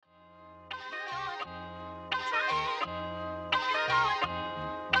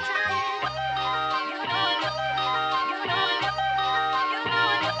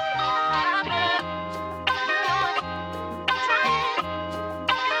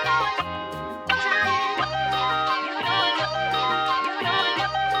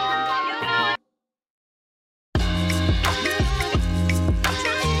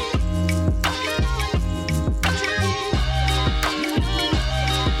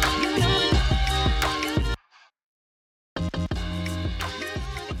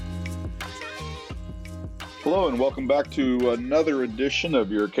Hello and welcome back to another edition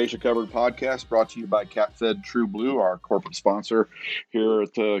of your KSHSAA Covered Podcast, brought to you by CapFed True Blue, our corporate sponsor here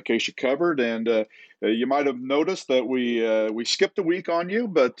at KSHSAA Covered. And you might have noticed that we skipped a week on you,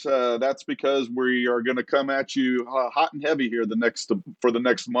 but that's because we are going to come at you hot and heavy here for the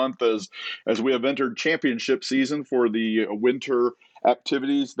next month as we have entered championship season for the winter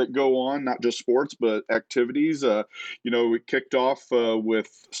activities that go on, not just sports, but activities. We kicked off with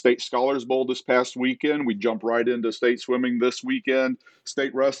State Scholars Bowl this past weekend. We jumped right into state swimming this weekend,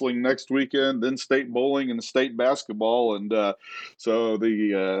 state wrestling next weekend, then state bowling and state basketball. And so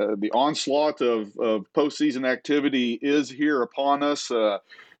the onslaught of postseason activity is here upon us.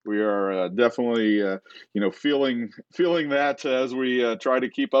 We are definitely, feeling that as we try to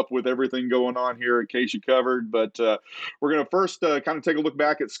keep up with everything going on here at KSHSAA Covered. But we're going to first kind of take a look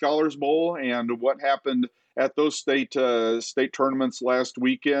back at Scholars Bowl and what happened at those state tournaments last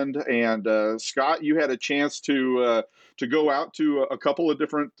weekend. And Scott, you had a chance to go out to a couple of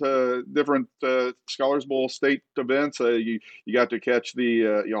different Scholars Bowl state events. You got to catch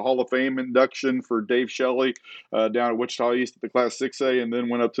the Hall of Fame induction for Dave Shelley down at Wichita East at the Class 6A, and then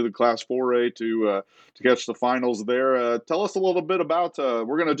went up to the Class 4A to catch the finals there. Tell us a little bit about. We're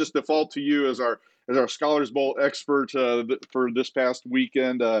going to just default to you as our Scholars Bowl expert for this past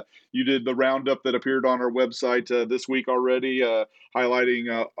weekend. You did the roundup that appeared on our website this week already,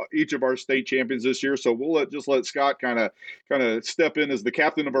 highlighting each of our state champions this year. So we'll let Scott kind of step in as the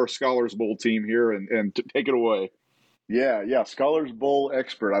captain of our Scholars Bowl team here and take it away. Yeah, Scholars Bowl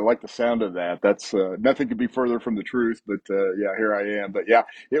expert. I like the sound of that. That's nothing could be further from the truth, but here I am. But yeah,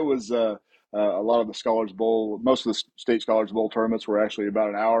 it was a lot of the Scholars Bowl. Most of the state Scholars Bowl tournaments were actually about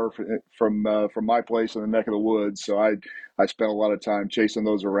an hour from my place in the neck of the woods. So I spent a lot of time chasing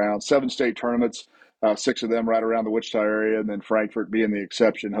those around. 7 state tournaments, 6 of them right around the Wichita area, and then Frankfort being the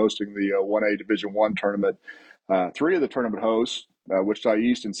exception, hosting the 1A Division I tournament. 3 of the tournament hosts, Wichita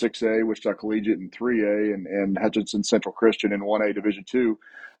East in 6A, Wichita Collegiate in 3A, and Hutchinson Central Christian in 1A Division II,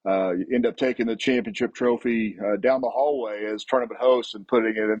 end up taking the championship trophy down the hallway as tournament hosts and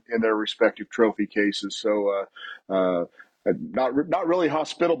putting it in their respective trophy cases. So not really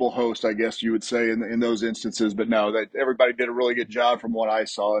hospitable host, I guess you would say, in those instances. But no, that everybody did a really good job from what I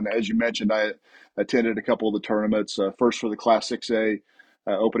saw. And as you mentioned, I attended a couple of the tournaments, first for the Class 6A.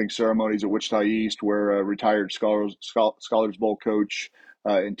 Opening ceremonies at Wichita East, where retired Scholars Bowl coach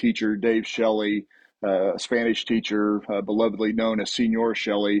and teacher Dave Shelley, a Spanish teacher, belovedly known as Senor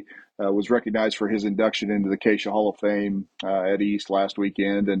Shelley, was recognized for his induction into the KSHSAA Hall of Fame at East last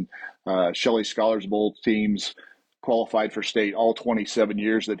weekend. And Shelley's Scholars Bowl teams qualified for state all 27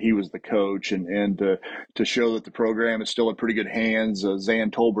 years that he was the coach, and to show that the program is still in pretty good hands.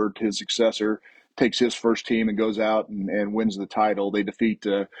 Zan Tolbert, his successor, takes his first team and goes out and wins the title. They defeat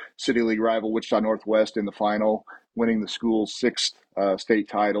City League rival Wichita Northwest in the final, winning the school's 6th state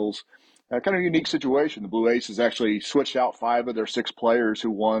titles. Kind of a unique situation. The Blue Aces actually switched out 5 of their 6 players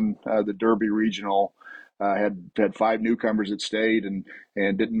who won the Derby Regional. Had 5 newcomers at state and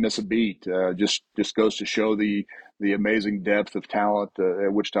didn't miss a beat. Just goes to show the amazing depth of talent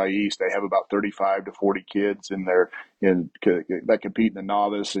at Wichita East. They have about 35 to 40 kids that compete in the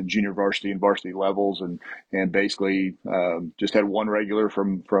novice and junior varsity and varsity levels, and basically just had one regular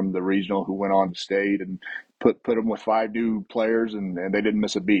from the regional who went on to state and put them with 5 new players, and they didn't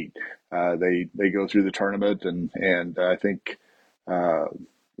miss a beat. They go through the tournament and I think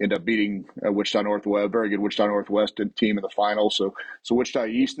end up beating Wichita Northwest, very good Wichita Northwest team in the final. So Wichita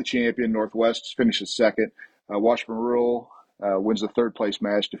East, the champion, Northwest finishes second. Washburn Rural wins the 3rd place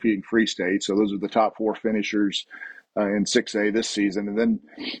match, defeating Free State. So those are the top 4 finishers in 6A this season. And then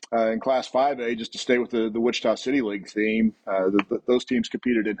in Class 5A, just to stay with the Wichita City League theme, those teams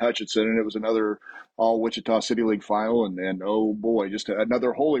competed in Hutchinson, and it was another all-Wichita City League final. And oh boy, just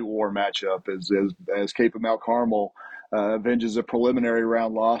another holy war matchup as Cape of Mount Carmel avenges a preliminary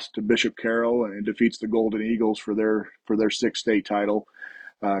round loss to Bishop Carroll and defeats the Golden Eagles for their 6th state title.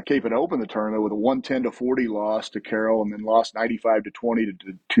 Cape had opened the tournament with a 110-40 loss to Carroll, and then lost 95-20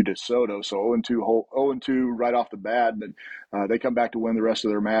 to DeSoto. So 0-2 right off the bat. But they come back to win the rest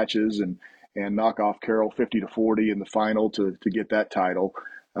of their matches and knock off Carroll 50-40 in the final to get that title.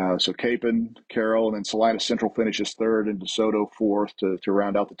 So Cape and Carroll, and then Salina Central finishes 3rd and DeSoto 4th to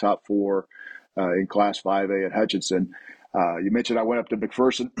round out the top 4 in Class 5A at Hutchinson. You mentioned I went up to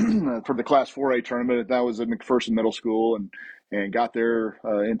McPherson for the Class 4A tournament. That was at McPherson Middle School, and got there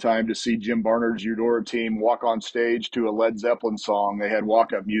in time to see Jim Barnard's Eudora team walk on stage to a Led Zeppelin song. They had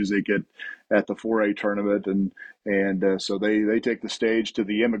walk-up music at the 4A tournament, and so they take the stage to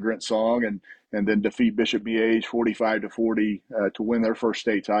the Immigrant song and then defeat Bishop Miege 45-40 to win their first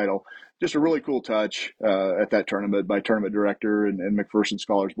state title. Just a really cool touch at that tournament by tournament director and McPherson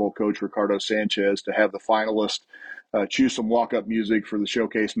Scholars Bowl coach Ricardo Sanchez to have the finalists choose some walk-up music for the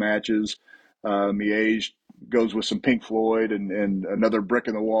showcase matches. Miege goes with some Pink Floyd and another brick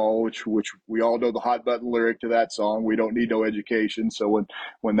in the wall, which we all know the hot button lyric to that song. We don't need no education. So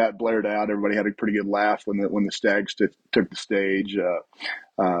when that blared out, everybody had a pretty good laugh when the Stags took the stage.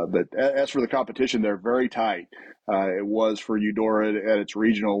 But as for the competition, they're very tight. It was for Eudora at its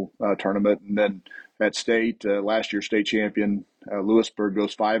regional tournament, and then at state, last year's state champion Lewisburg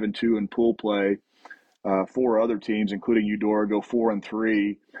goes 5-2 in pool play. Four other teams, including Eudora, go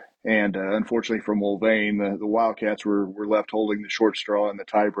 4-3. And unfortunately for Mulvane, the Wildcats were left holding the short straw in the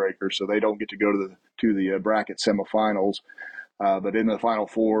tiebreaker, so they don't get to go to the bracket semifinals. But in the Final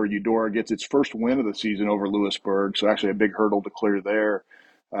Four, Eudora gets its first win of the season over Lewisburg, so actually a big hurdle to clear there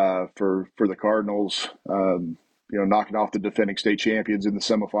for the Cardinals. Knocking off the defending state champions in the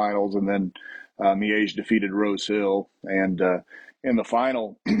semifinals, and then Miege defeated Rose Hill. And in the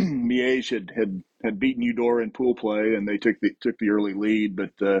final, Miege had beaten Eudora in pool play, and they took the early lead.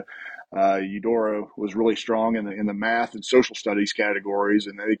 But Eudora was really strong in the math and social studies categories,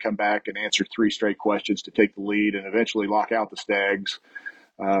 and they come back and answer 3 straight questions to take the lead and eventually lock out the Stags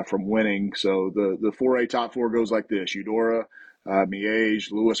from winning. So the 4A top 4 goes like this: Eudora,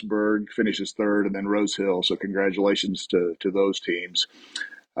 Miege, Lewisburg finishes third, and then Rose Hill. So congratulations to those teams.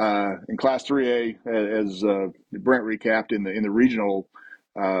 In Class 3A, as Brent recapped in the regional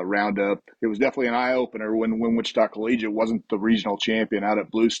roundup, it was definitely an eye opener when Wichita Collegiate wasn't the regional champion out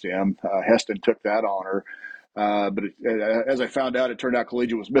at Blue Stem. Heston took that honor. But as I found out, it turned out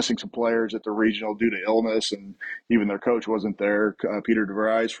Collegiate was missing some players at the regional due to illness, and even their coach wasn't there, Peter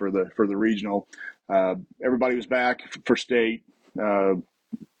DeVries, for the regional. Everybody was back for state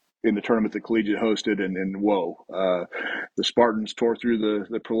in the tournament that Collegiate hosted, and whoa, the Spartans tore through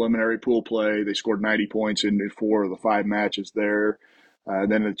the preliminary pool play. They scored 90 points in 4 of the 5 matches there.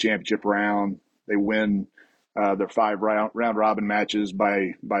 Then in the championship round, they win their 5 round robin matches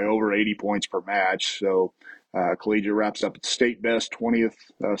by over 80 points per match. So Collegiate wraps up its state best 20th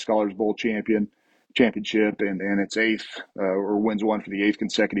Scholars Bowl championship and its 8th or wins one for the 8th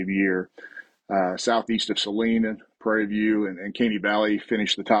consecutive year. Southeast of Saline, Prairie View, and Caney Valley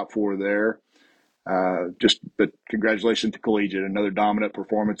finished the top 4 there. But congratulations to Collegiate, another dominant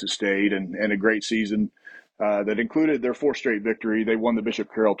performance at state and a great season that included their 4th straight victory. They won the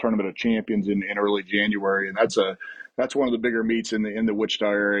Bishop Carroll Tournament of Champions in early January, and that's one of the bigger meets in the Wichita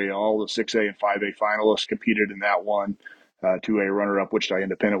area. All the 6A and 5A finalists competed in that one. 2A runner-up Wichita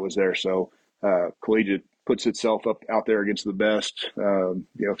Independent was there, so Collegiate puts itself out there against the best,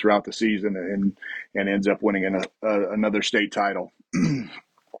 throughout the season, and ends up winning another state title.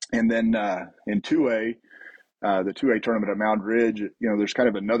 And then in 2A, the 2A tournament at Mound Ridge, there's kind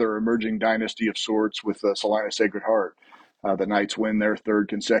of another emerging dynasty of sorts with Salina Sacred Heart. The Knights win their 3rd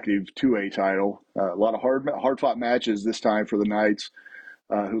consecutive 2A title. A lot of hard-fought matches this time for the Knights,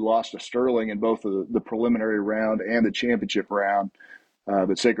 who lost to Sterling in both the preliminary round and the championship round.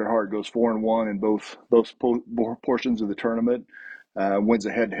 But Sacred Heart goes 4-1 in both portions of the tournament. Wins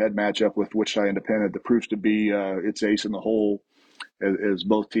a head-to-head matchup with Wichita Independent that proves to be its ace in the hole, as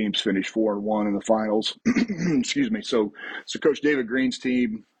both teams finish 4-1 in the finals. Excuse me. So Coach David Green's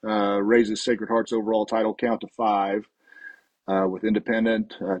team raises Sacred Heart's overall title count to 5, with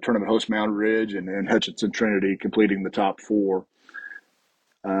Independent, tournament host Mound Ridge, and Hutchinson Trinity completing the top 4.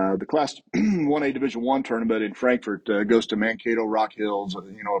 The Class 1A Division I tournament in Frankfort goes to Mankato Rock Hills,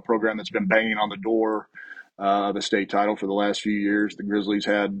 a program that's been banging on the door of a state title for the last few years. The Grizzlies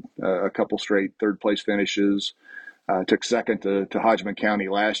had a couple straight third-place finishes. Took second to Hodgman County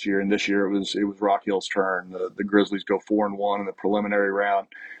last year, and this year it was Rock Hill's turn. The Grizzlies go 4-1 in the preliminary round.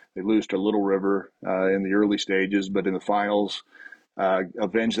 They lose to Little River in the early stages, but in the finals,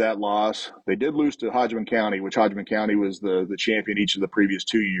 avenge that loss. They did lose to Hodgman County, which Hodgman County was the champion each of the previous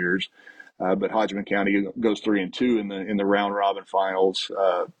 2 years. But Hodgman County goes 3-2 in the round robin finals.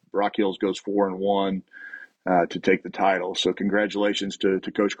 Rock Hills goes 4-1. To take the title. So congratulations to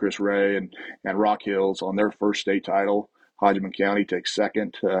Coach Chris Ray and Rock Hills on their first state title. Hodgman County takes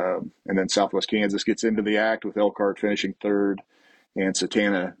second, and then Southwest Kansas gets into the act with Elkhart finishing 3rd and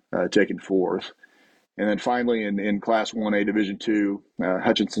Satana taking 4th. And then finally in Class 1A Division II,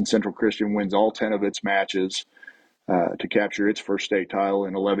 Hutchinson Central Christian wins all 10 of its matches to capture its first state title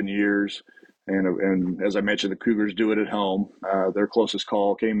in 11 years. And as I mentioned, the Cougars do it at home. Their closest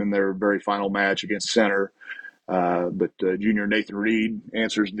call came in their very final match against Center. But junior Nathan Reed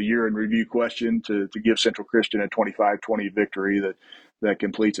answers the year in review question to give Central Christian a 25-20 victory that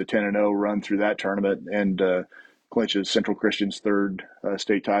completes a 10-0 run through that tournament and clinches Central Christian's third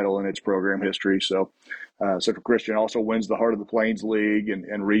state title in its program history. So Central Christian also wins the Heart of the Plains League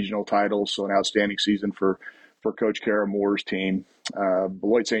and regional titles. So an outstanding season for Coach Kara Moore's team.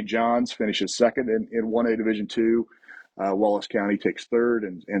 Beloit St. John's finishes second in 1A Division II. Wallace County takes third,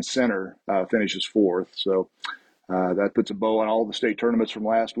 and Center finishes fourth. So that puts a bow on all the state tournaments from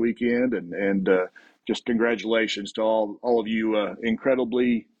last weekend, and just congratulations to all of you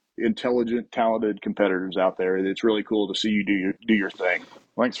incredibly intelligent, talented competitors out there. It's really cool to see you do your thing.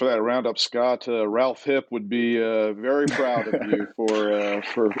 Thanks for that roundup, Scott. Ralph Hipp would be very proud of you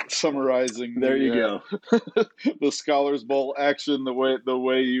for summarizing there you go. the Scholars Bowl action the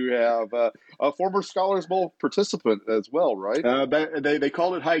way you have. A former Scholars Bowl participant as well, right? They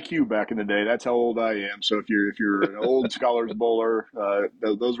called it high Q back in the day. That's how old I am. So if you're an old Scholars Bowler,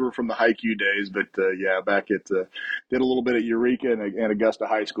 those were from the high Q days. But yeah, back at did a little bit at Eureka and Augusta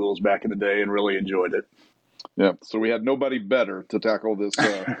high schools back in the day, and really enjoyed it. Yeah, so we had nobody better to tackle this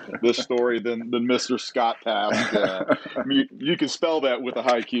this story than Mr. Scott Pask. You can spell that with a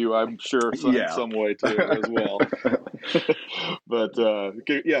high Q, I'm sure, in some way too as well. But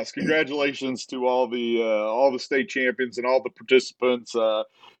yes, congratulations to all the state champions and all the participants. I'm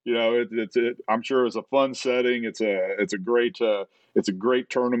sure it's a fun setting. It's a great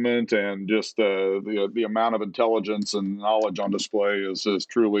tournament, and just the amount of intelligence and knowledge on display is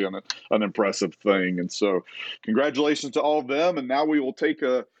truly an impressive thing. And so, congratulations to all of them. And now we will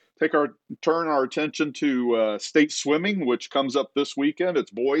turn our attention to state swimming, which comes up this weekend.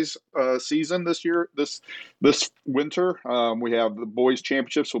 It's boys season this year, this winter. We have the boys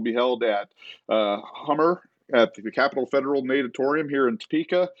championships will be held at Hummer at the Capitol Federal Natatorium here in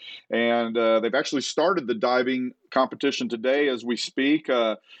Topeka, and they've actually started the diving competition today as we speak.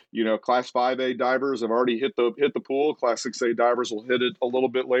 Class 5A divers have already hit the pool. Class 6A divers will hit it a little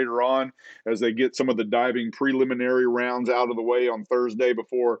bit later on as they get some of the diving preliminary rounds out of the way on Thursday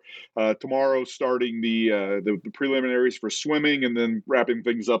before tomorrow starting the preliminaries for swimming, and then wrapping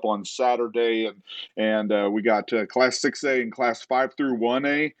things up on Saturday. And we got Class 6A and Class 5 through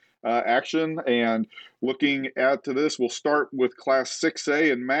 1A action. And looking at this, we'll start with Class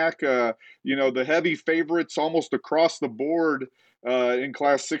 6A. And Mac, the heavy favorites almost across the board in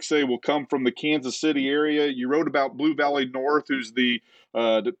Class 6A will come from the Kansas City area. You wrote about Blue Valley North, who's the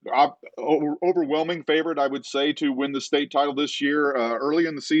overwhelming favorite, I would say, to win the state title this year. Early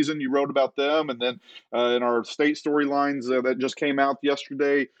in the season, you wrote about them. And then in our state storylines that just came out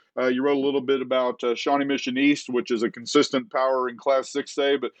yesterday, you wrote a little bit about Shawnee Mission East, which is a consistent power in Class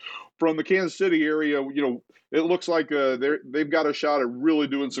 6A. But from the Kansas City area, it looks like they've got a shot at really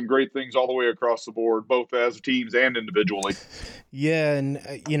doing some great things all the way across the board, both as teams and individually. Yeah, and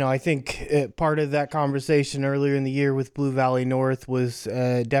I think part of that conversation earlier in the year with Blue Valley North was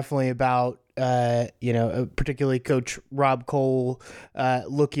definitely about particularly Coach Rob Cole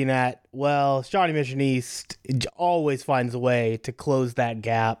looking at, Shawnee Mission East always finds a way to close that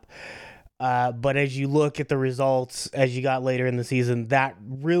gap. But as you look at the results as you got later in the season, that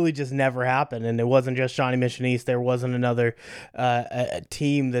really just never happened. And it wasn't just Shawnee Mission East. There wasn't another a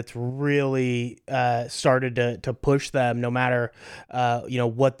team that's really started to push them, no matter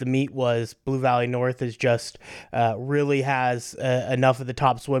what the meet was. Blue Valley North is just really has enough of the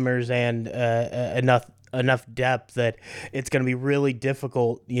top swimmers and enough depth that it's going to be really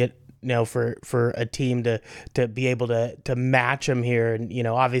difficult for a team to be able to match them here. And,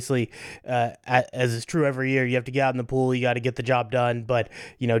 obviously, as is true every year, you have to get out in the pool, you got to get the job done. But,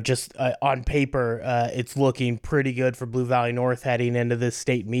 just on paper, it's looking pretty good for Blue Valley North heading into this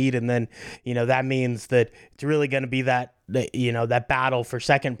state meet. And then, that means that it's really going to be that battle for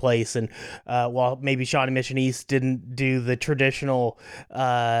second place. And while maybe Shawnee Mission East didn't do the traditional,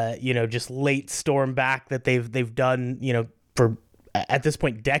 just late storm back that they've done, for at this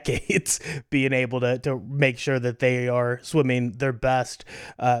point decades, being able to make sure that they are swimming their best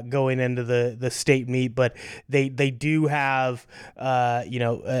going into the state meet. But they do have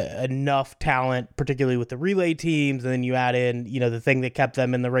enough talent, particularly with the relay teams. And then you add in the thing that kept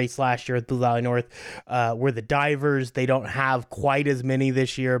them in the race last year at Blue Valley North were the divers. They don't have quite as many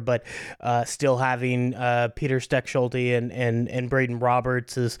this year, but still having Peter Steckschulte and Braden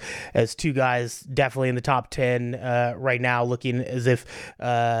Roberts as two guys definitely in the top 10 right now, looking as if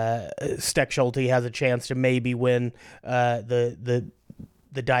Steckschulte has a chance to maybe win the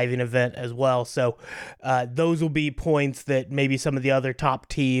the diving event as well. So those will be points that maybe some of the other top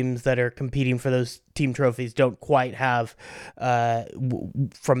teams that are competing for those team trophies don't quite have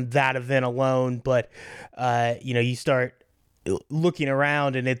from that event alone. But you start looking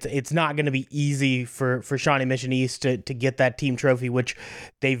around, and it's not going to be easy for Shawnee Mission East to get that team trophy, which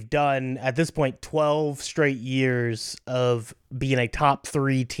they've done at this point 12 straight years of being a top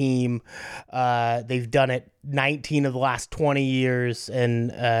 3 team. They've done it 19 of the last 20 years, and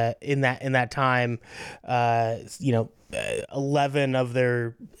in that time, 11 of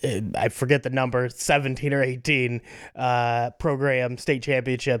their, I forget the number, 17 or 18 program state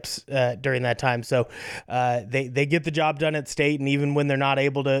championships during that time. So they get the job done at state, and even when they're not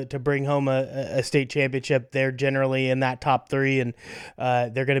able to bring home a state championship, they're generally in that top 3, and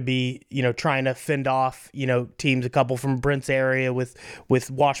they're going to be trying to fend off teams, a couple from Brent's area with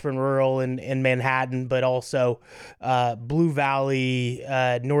Washburn Rural and Manhattan, but also Blue Valley,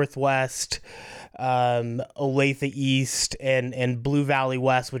 Northwest, Olathe East, and Blue Valley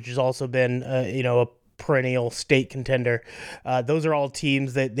West, which has also been a perennial state contender. Those are all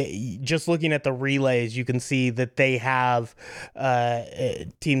teams that just looking at the relays, you can see that they have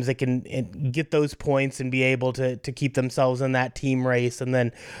teams that can get those points and be able to keep themselves in that team race. And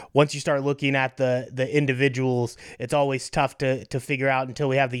then once you start looking at the individuals, it's always tough to figure out until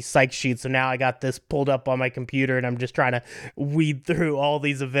we have these psych sheets. So now I got this pulled up on my computer, and I'm just trying to weed through all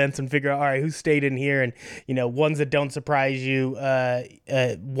these events and figure out, all right, who stayed in here, and ones that don't surprise you,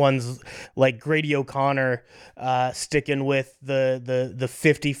 ones like Grady O'Connor sticking with the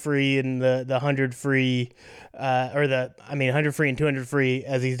 50 free and the 100 free, 100 free and 200 free,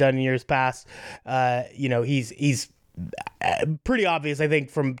 as he's done in years past. He's pretty obvious, I think,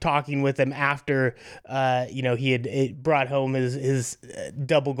 from talking with him after he had brought home his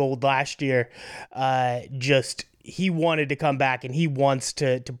double gold last year. He wanted to come back, and he wants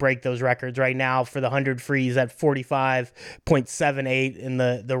to break those records. Right now for the 100 frees at 45.78, and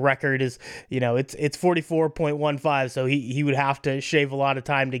the record is it's 44.15, so he would have to shave a lot of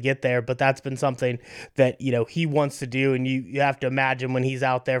time to get there, but that's been something that he wants to do. And you have to imagine when he's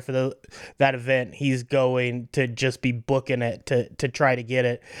out there for that event, he's going to just be booking it to try to get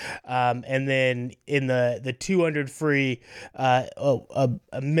it. And then in the 200 free, a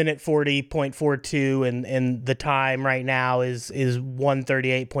minute 40.42, and the time right now is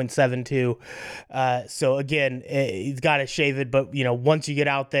 138.72. So again, he's got to shave it, but once you get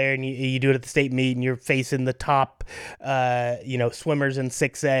out there and you do it at the state meet, and you're facing the top swimmers in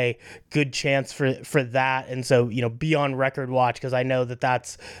 6A, good chance for that. And so be on record watch, because I know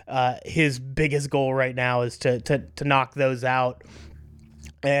that's his biggest goal right now is to knock those out.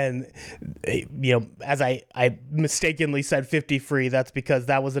 And as I mistakenly said 50 free, that's because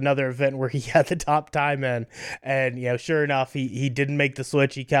that was another event where he had the top time in, and sure enough, he didn't make the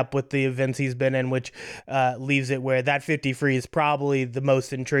switch. He kept with the events he's been in, which leaves it where that 50 free is probably the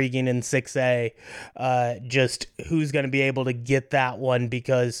most intriguing in 6A. Just who's going to be able to get that one,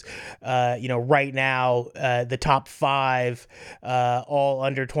 because right now the top 5 all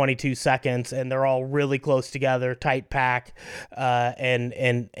under 22 seconds, and they're all really close together, tight pack,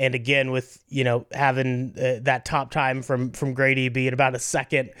 and again, with having that top time from Grady being about a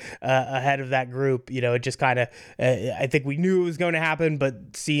second ahead of that group, it just kind of I think we knew it was going to happen,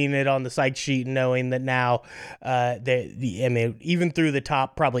 but seeing it on the psych sheet and knowing that now even through the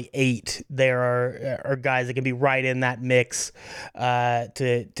top probably 8, there are guys that can be right in that mix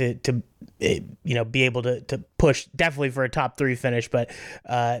to be able to push definitely for a top 3 finish. But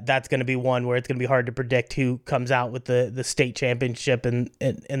that's going to be one where it's going to be hard to predict who comes out with the state championship in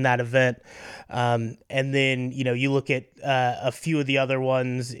that event. And then you look at a few of the other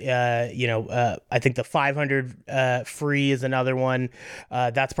ones. I think the 500 free is another one.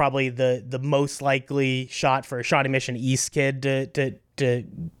 That's probably the most likely shot for a Shawnee Mission East kid to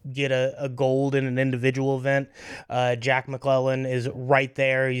get a gold in an individual event. Jack McClellan is right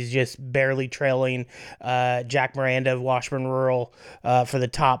there. He's just barely trailing Jack Miranda of Washburn Rural for the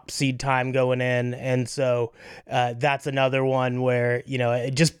top seed time going in. And so that's another one where,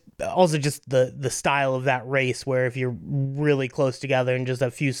 it just the style of that race, where if you're really close together and just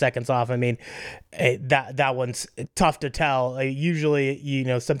a few seconds off, that one's tough to tell.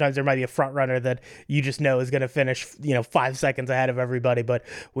 Usually, sometimes there might be a front runner that you just know is going to finish, 5 seconds ahead of everybody. But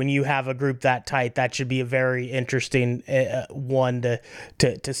when you have a group that tight, that should be a very interesting one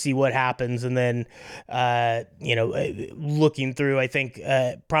to see what happens. And then, looking through, I think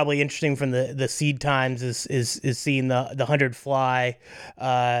probably interesting from the seed times is seeing the 100 fly.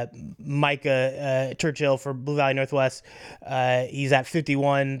 Micah Churchill for Blue Valley Northwest. He's at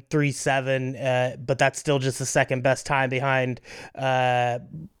 51.37, but that's still just the second best time behind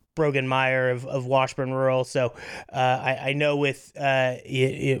Brogan Meyer of Washburn Rural. So I know with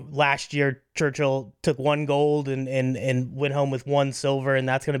last year, Churchill took one gold and went home with one silver, and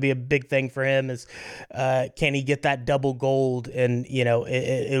that's going to be a big thing for him is can he get that double gold? And,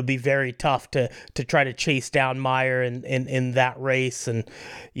 it'll be very tough to try to chase down Meyer in that race. And,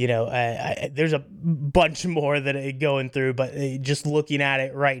 there's a bunch more that are going through, but just looking at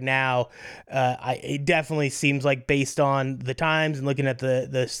it right now, it definitely seems like based on the times and looking at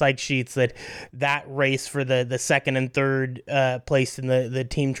the site sheets that race for the second and third place in the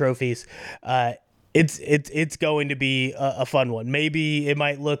team trophies, it's going to be a fun one. Maybe it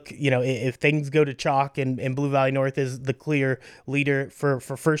might look, if things go to chalk and Blue Valley North is the clear leader for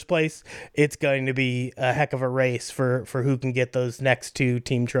first place, it's going to be a heck of a race for who can get those next two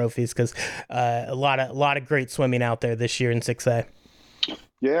team trophies, because a lot of great swimming out there this year in 6A.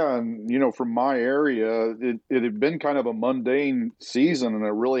 Yeah, and from my area, it had been kind of a mundane season, and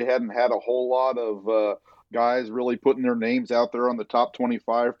it really hadn't had a whole lot of guys really putting their names out there on the top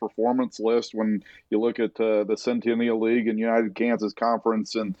 25 performance list. When you look at the Centennial League and United Kansas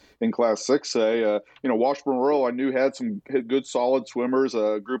Conference in Class 6A, Washburn Rural I knew had some good solid swimmers,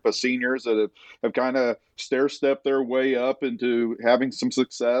 a group of seniors that have kind of stair-stepped their way up into having some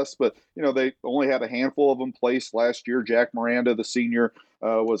success. But, they only had a handful of them placed last year. Jack Miranda, the senior,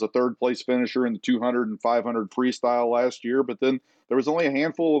 was a third place finisher in the 200 and 500 freestyle last year. But then there was only a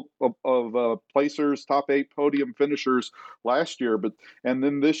handful of placers, top 8 podium finishers last year. And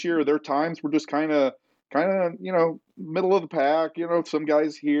then this year, their times were just kind of middle of the pack. Some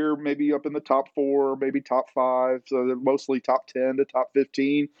guys here maybe up in the top 4, maybe top 5. So they're mostly top 10 to top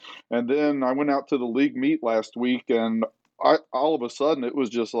 15. And then I went out to the league meet last week, and all of a sudden it was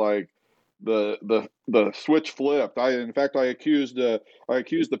just like the switch flipped. I accused the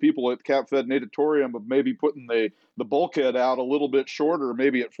people at CapFed Natatorium of maybe putting the bulkhead out a little bit shorter,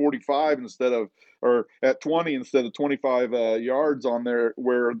 maybe at 45 or at 20 instead of 25 yards on there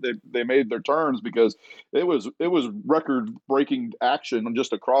where they made their turns, because it was record breaking action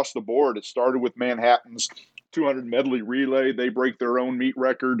just across the board. It started with Manhattan's 200 medley relay. They break their own meet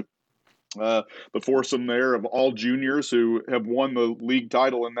record. The foursome there of all juniors who have won the league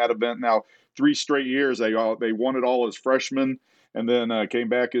title in that event now 3 straight years. They won it all as freshmen, and then came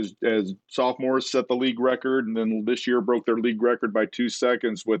back as sophomores, set the league record, and then this year broke their league record by 2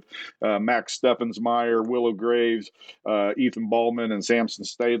 seconds with Max Steffensmeyer, Willow Graves, Ethan Ballman, and Samson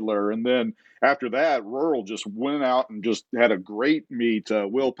Stadler. And then after that, Rural just went out and just had a great meet.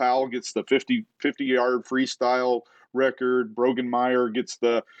 Will Powell gets the 50-yard freestyle record. Brogan Meyer gets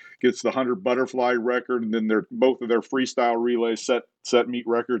the 100 butterfly record, and then both of their freestyle relays set meet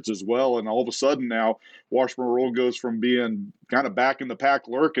records as well. And all of a sudden now Washburn Rural goes from being kind of back in the pack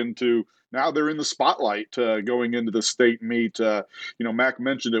lurking to now they're in the spotlight going into the state meet. Mac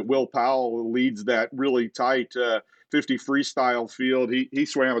mentioned it. Will Powell leads that really tight 50 freestyle field. He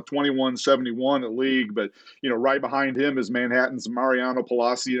swam a 21.71 at league, but right behind him is Manhattan's Mariano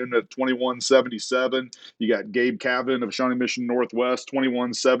Palacian at 21.77. You got Gabe Cavan of Shawnee Mission Northwest,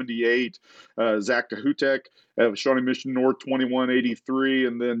 21.78. Zach Kahutek of Shawnee Mission North, 21.83,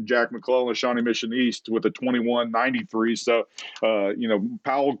 and then Jack McClellan of Shawnee Mission East with a 21.93. So,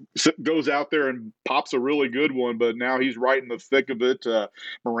 Powell goes out there and pops a really good one, but now he's right in the thick of it.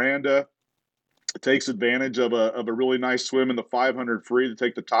 Miranda takes advantage of a really nice swim in the 500 free to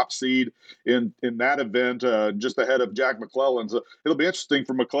take the top seed in that event, just ahead of Jack McClellan. So it'll be interesting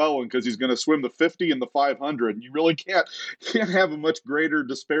for McClellan because he's going to swim the 50 and the 500, and you really can't have a much greater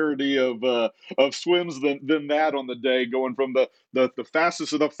disparity of swims than that on the day, going from the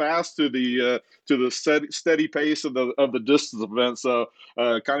fastest of the fast to the steady pace of the distance event. So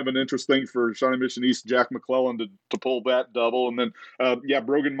kind of an interesting for Shawnee Mission East Jack McClellan to pull that double. And then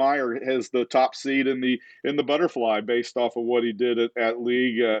Brogan Meyer has the top seed in the butterfly based off of what he did at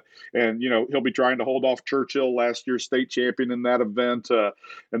league, and he'll be trying to hold off Churchill, last year's state champion in that event.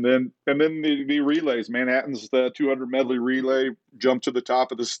 And then the relays, Manhattan's 200 medley relay jumped to the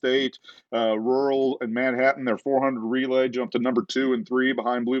top of the state. Rural and Manhattan, their 400 relay jumped to number 2 and 3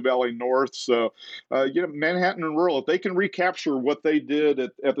 behind Blue Valley North. So Manhattan and Rural, if they can recapture what they did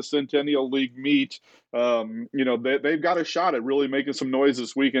at the Centennial League meet they've got a shot at really making some noise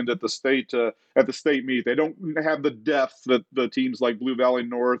this weekend at the state meet. They don't have the depth that the teams like Blue Valley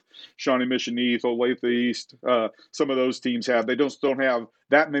North, Shawnee Mission East, Olathe East, some of those teams have. They just don't have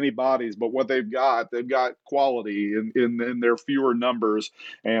that many bodies, but what they've got quality in their fewer numbers,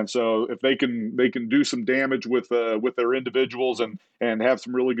 and so if they can do some damage with their individuals and have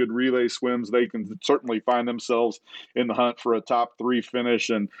some really good relay swims, they can certainly find themselves in the hunt for a top 3 finish.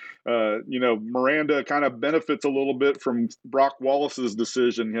 And Miranda kind of benefits a little bit from Brock Wallace's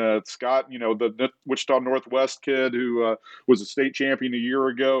decision. Scott, the Wichita Northwest kid who was a state champion a year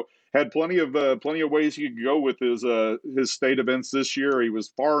ago, had plenty of ways he could go with his state events this year. He was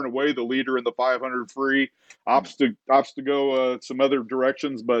far and away the leader in the 500 free. Opts to go some other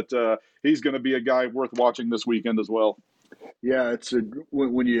directions, but he's going to be a guy worth watching this weekend as well. Yeah,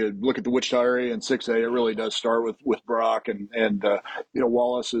 when you look at the Wichita area and 6A, it really does start with Brock and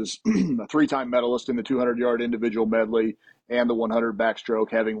Wallace is a 3-time medalist in the 200-yard individual medley and the 100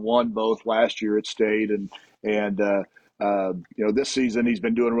 backstroke, having won both last year at state, and this season he's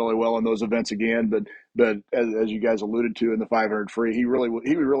been doing really well in those events again. But as you guys alluded to in the 500 free, he really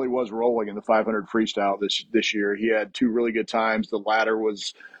was rolling in the 500 freestyle this year. He had 2 really good times. The latter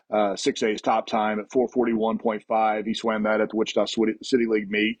was 6A's top time at 4:41.5. He swam that at the Wichita City League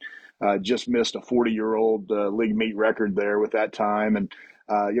meet. Just missed a 40-year-old league meet record there with that time. And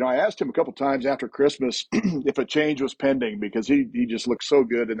I asked him a couple times after Christmas if a change was pending because he just looked so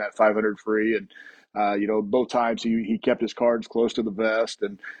good in that 500 free. And both times he kept his cards close to the vest,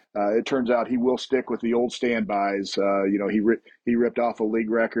 and it turns out he will stick with the old standbys. He ripped off a league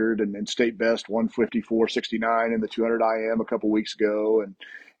record and state best 154.69 in the 200 IM a couple weeks ago,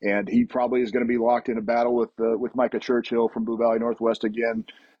 and he probably is going to be locked in a battle with Micah Churchill from Blue Valley Northwest again.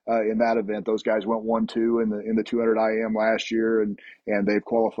 In that event, those guys went 1-2 in the 200 IM last year, and they've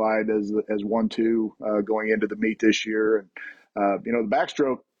qualified as 1-2 going into the meet this year. And the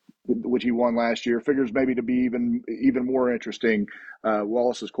backstroke, which he won last year, figures maybe to be even more interesting.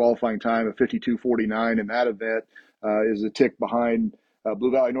 Wallace's qualifying time of 52.49 in that event is a tick behind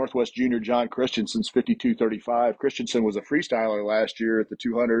Blue Valley Northwest junior John Christensen's 52.35. Christensen was a freestyler last year at the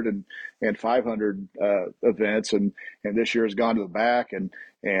 200 and 500 events, and this year has gone to the back, and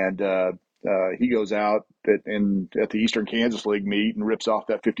he goes out at the Eastern Kansas League meet and rips off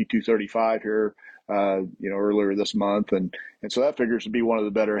that 52.35 here earlier this month, and so that figures to be one of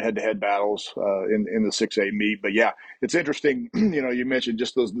the better head-to-head battles in the 6A meet. But yeah, it's interesting. You mentioned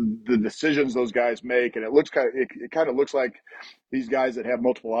just the decisions those guys make, and it kind of looks like these guys that have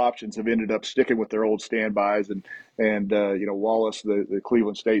multiple options have ended up sticking with their old standbys. And Wallace, the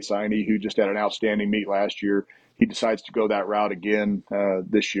Cleveland State signee who just had an outstanding meet last year, he decides to go that route again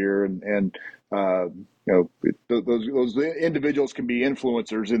this year, and those individuals can be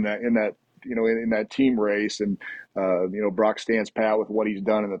influencers in that team race, and Brock stands pat with what he's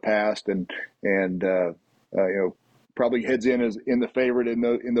done in the past, and probably heads in the favorite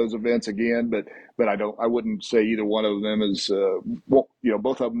in those events again. But I wouldn't say either one of them is both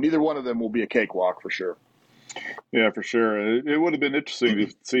of them. Neither one of them will be a cakewalk for sure. Yeah, for sure. It would have been interesting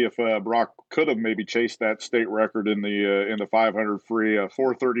to see if Brock could have maybe chased that state record in the 500 free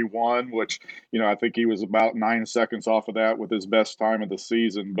 4:31, which I think he was about 9 seconds off of that with his best time of the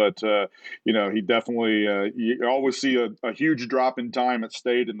season. But he definitely you always see a huge drop in time at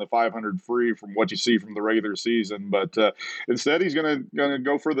state in the 500 free from what you see from the regular season. But instead, he's gonna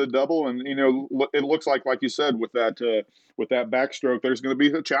go for the double, and it looks like you said with that backstroke, there's going to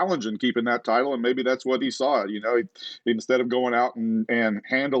be a challenge in keeping that title, and maybe that's what he saw. Instead of going out and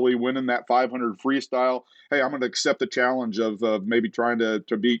handily winning that 500 freestyle, hey, I'm going to accept the challenge of maybe trying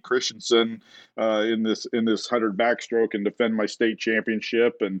to beat Christensen in this 100 backstroke and defend my state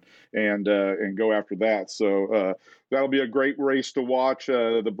championship and go after that. So that'll be a great race to watch.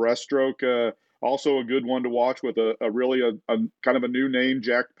 The breaststroke. Also a good one to watch with a really kind of a new name.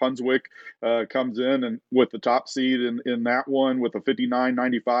 Jack Punswick comes in and with the top seed in that one with a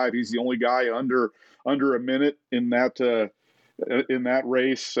 59.95. He's the only guy under a minute in that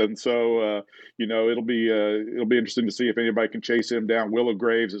race, and so it'll be interesting to see if anybody can chase him down. Willow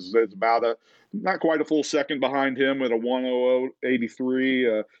Graves is about not quite a full second behind him at a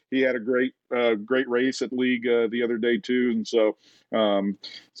 1:00.83. He had a great race at league the other day too, and so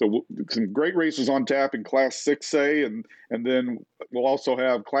some great races on tap in Class 6A, and then we'll also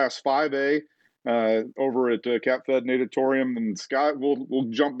have Class 5A over at Cap Fed Natatorium. And Scott, we'll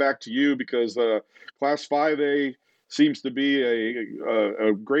jump back to you because Class 5A seems to be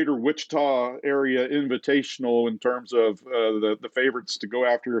a greater Wichita area invitational in terms of the favorites to go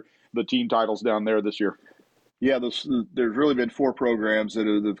after the team titles down there this year. Yeah, there's really been 4 programs that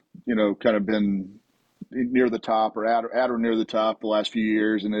have kind of been near the top or at or near the top the last few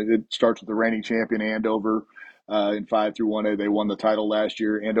years, and it starts with the reigning champion Andover. In 5 through 1A, they won the title last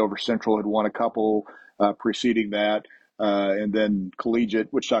year. Andover Central had won a couple preceding that. And then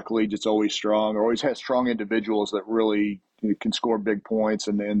Wichita Collegiate's always strong, or always has strong individuals that really can score big points.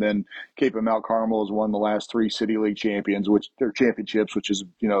 And then Cape and Mount Carmel has won the last 3 City League championships, which is,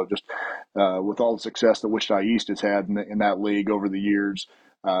 just with all the success that Wichita East has had in that league over the years.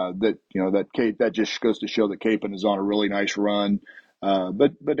 That just goes to show that Capen is on a really nice run.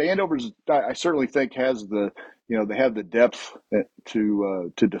 But Andover's, I certainly think, has they have the depth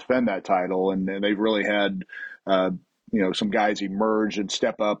to defend that title, and they've really had some guys emerge and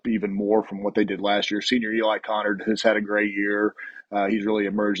step up even more from what they did last year. Senior Eli Connard has had a great year. He's really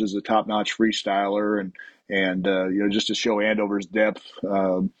emerged as a top-notch freestyler, and just to show Andover's depth.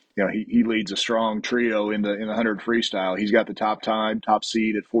 He leads a strong trio in the 100 freestyle. He's got the top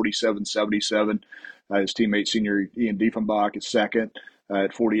seed at 47.77. His teammate senior Ian Diefenbach is second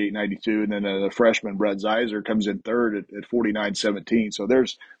at 48.92, and then the freshman Brett Zeiser comes in third at 49.17. So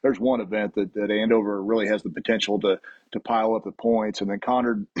there's one event that Andover really has the potential to pile up the points, and then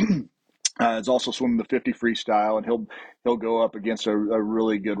Connard is also swimming the 50 freestyle, and he'll go up against a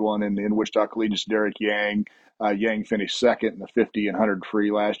really good one in Wichita Collegiate's Derek Yang. Yang finished second in the 50 and 100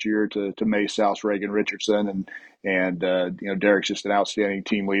 free last year to May South's Reagan Richardson, and Derek's just an outstanding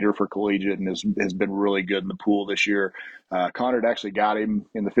team leader for Collegiate and has been really good in the pool this year. Connard actually got him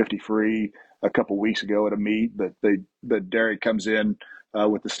in the 50 free a couple weeks ago at a meet, but Derek comes in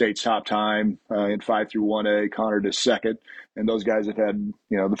with the state's top time in 5 through 1A. Connard is second, and those guys have had,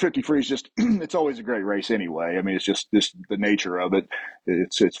 the 50 free is just it's always a great race anyway. I mean, it's just the nature of it.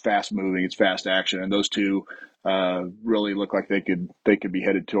 It's fast moving, it's fast action, and those two really look like they could be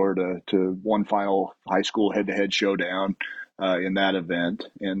headed toward to one final high school head-to-head showdown in that event.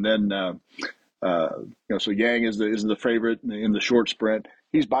 And then so Yang is the favorite in the short sprint.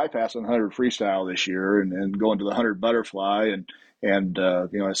 He's bypassing the 100 freestyle this year and going to the 100 butterfly, and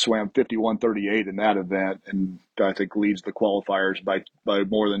swam 51.38 in that event, and I think leads the qualifiers by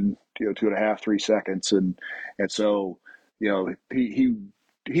more than 2.5-3 seconds, and so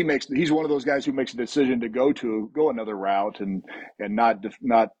he's one of those guys who makes a decision to go another route and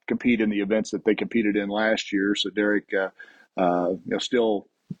not compete in the events that they competed in last year. So Derek, still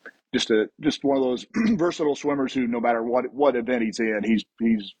just one of those versatile swimmers who, no matter what event he's in,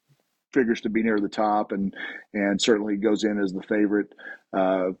 he's figures to be near the top, and certainly goes in as the favorite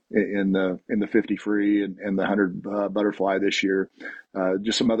in the 50 free and the 100 butterfly this year.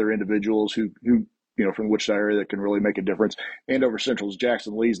 Just some other individuals who from Wichita area that can really make a difference. Andover Central's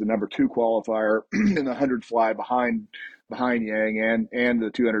Jackson Lee's the number 2 qualifier in the 100 fly behind Yang and the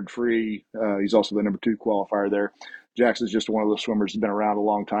 200 free. He's also the number 2 qualifier there. Jackson's just one of those swimmers who's been around a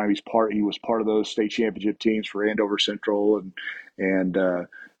long time. He was part of those state championship teams for Andover Central, and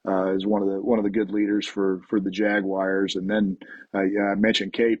is one of the good leaders for the Jaguars. And then I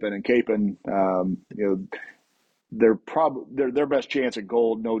mentioned Capen, and Capen, their best chance at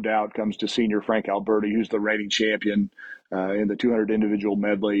gold, no doubt, comes to senior Frank Alberti, who's the reigning champion in the 200 individual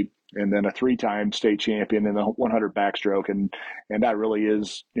medley, and then a 3-time state champion in the 100 backstroke. And that really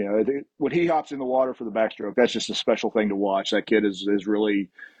is, when he hops in the water for the backstroke, that's just a special thing to watch. That kid is really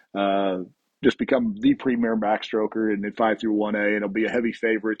just become the premier backstroker in 5 through 1A, and he'll be a heavy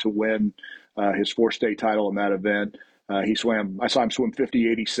favorite to win his 4th state title in that event. I saw him swim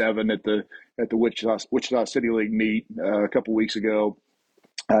 50.87 at the Wichita City League meet a couple weeks ago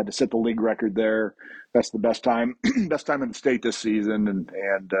to set the league record there. That's the best time in the state this season,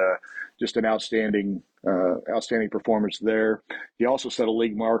 and just an outstanding performance there. He also set a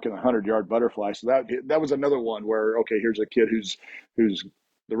league mark in the 100-yard butterfly. So that was another one where, okay, here's a kid who's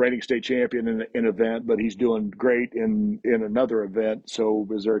the reigning state champion in an event, but he's doing great in another event. So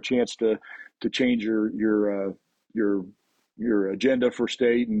is there a chance to change your agenda for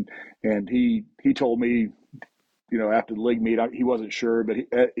state? And he told me, after the league meet, he wasn't sure, but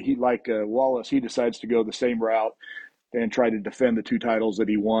he like Wallace, he decides to go the same route and try to defend the 2 titles that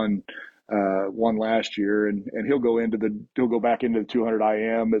he won last year, and he'll go back into the 200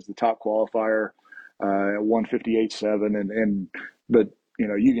 IM as the top qualifier at 158.7, but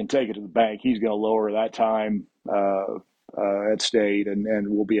you can take it to the bank. He's going to lower that time at state, and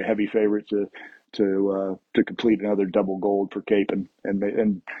will be a heavy favorite to complete another double gold for Capen.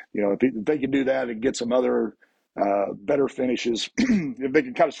 And if they can do that and get some other better finishes, if they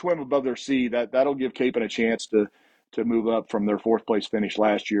can kind of swim above their sea, that'll give Capen a chance to move up from their 4th place finish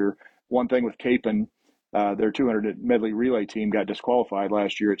last year. One thing with Capen, their 200 medley relay team got disqualified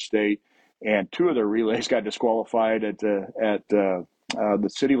last year at state, and 2 of their relays got disqualified at the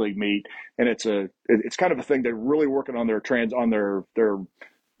City League meet, and it's kind of a thing they're really working on their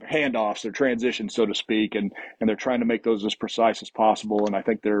handoffs, their transitions, so to speak, and they're trying to make those as precise as possible. And I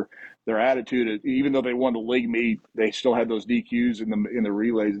think their attitude, even though they won the league meet, they still had those DQs in the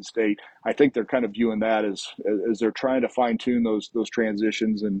relays in state. I think they're kind of viewing that as they're trying to fine tune those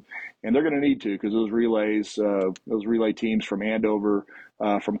transitions, and they're going to need to, because those relay teams from Andover,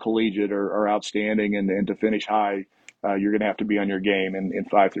 from collegiate are outstanding, and to finish high, you're going to have to be on your game in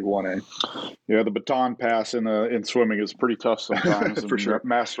 5 through 1A. Yeah, the baton pass in swimming is pretty tough sometimes. For sure.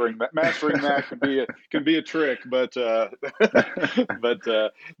 Mastering that can be a trick, but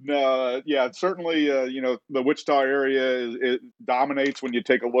no, yeah, certainly the Wichita area it dominates when you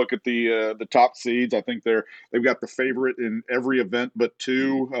take a look at the top seeds. I think they've got the favorite in every event but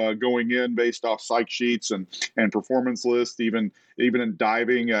two going in based off psych sheets and performance lists. Even in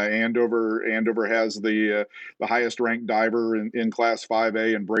diving, Andover has the highest ranked diver in Class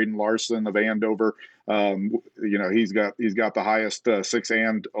 5A, and Braden Larson of Andover. He's got the highest 6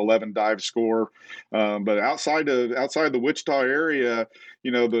 and 11 dive score. But outside the Wichita area,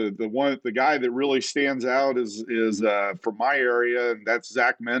 the guy that really stands out is from my area, and that's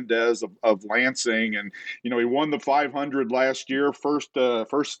Zach Mendez of Lansing. And he won the 500 last year, first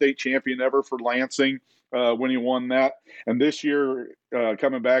state champion ever for Lansing. When he won that, and this year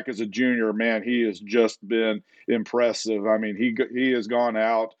coming back as a junior, man, he has just been impressive. I mean, he has gone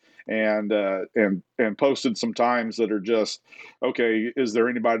out and posted some times that are just okay. Is there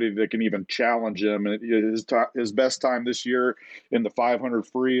anybody that can even challenge him? And his best time this year in the 500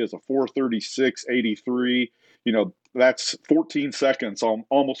 free is a 4:36.83. That's 14 seconds,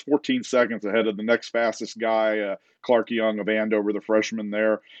 almost 14 seconds ahead of the next fastest guy, Clark Young of Andover, the freshman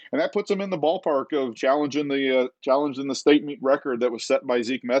there, and that puts him in the ballpark of challenging the state meet record that was set by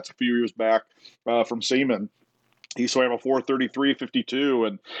Zeke Metz a few years back from Seaman. He swam a 4:33.52,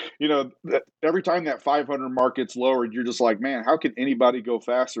 and every time that 500 mark gets lowered, you're just like, man, how can anybody go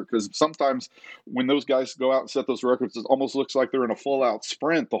faster? Because sometimes when those guys go out and set those records, it almost looks like they're in a full-out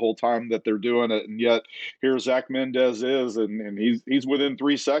sprint the whole time that they're doing it, and yet here Zach Mendez is, and he's within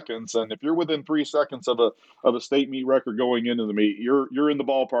 3 seconds. And if you're within 3 seconds of a state meet record going into the meet, you're in the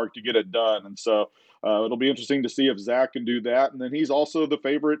ballpark to get it done. And so it'll be interesting to see if Zach can do that. And then he's also the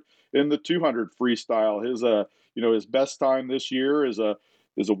favorite in the 200 freestyle. His best time this year is a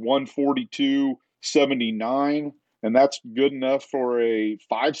 1:42.79, and that's good enough for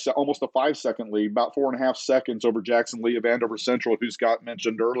almost a 5-second lead, about 4.5 seconds over Jackson Lee of Andover Central, who Scott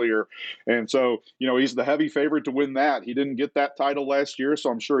mentioned earlier. And so, he's the heavy favorite to win that. He didn't get that title last year, so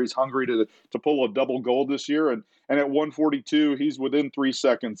I'm sure he's hungry to pull a double gold this year. And at 1:42, he's within 3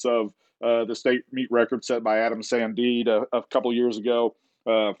 seconds of the state meet record set by Adam Sandide a couple years ago.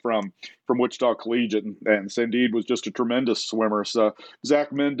 From Wichita Collegiate, and Sandide was just a tremendous swimmer. So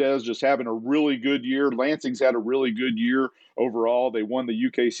Zach Mendez just having a really good year. Lansing's had a really good year overall. They won the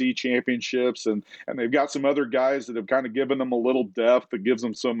UKC championships, and they've got some other guys that have kind of given them a little depth that gives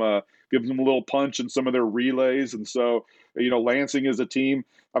them a little punch in some of their relays. And so Lansing is a team.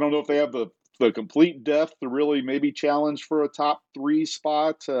 I don't know if they have the complete depth to really maybe challenge for a top 3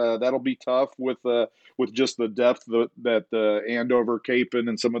 spot. That'll be tough with just the depth that Andover, Capon,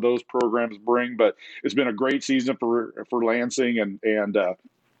 and some of those programs bring. But it's been a great season for Lansing, and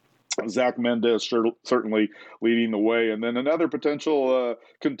Zach Mendez certainly leading the way. And then another potential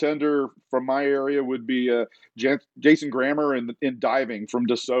contender from my area would be Jason Grammer in diving from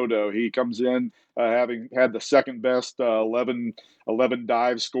DeSoto. He comes in having had the second best 11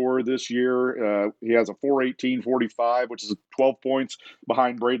 dive score this year. He has a 4:18.45, which is 12 points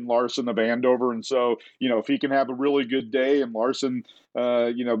behind Braden Larson of Andover. And so, if he can have a really good day, and Larson,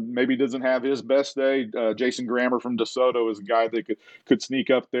 maybe doesn't have his best day, Jason Grammer from DeSoto is a guy that could sneak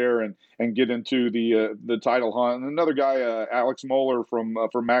up there and get into the title hunt. And another guy, Alex Moeller from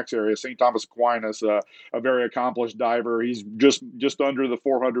Max area, St. Thomas Aquinas, a very accomplished diver. He's just under the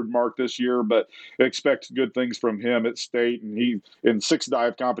 400 mark this year, but expect good things from him at state. And he, in 6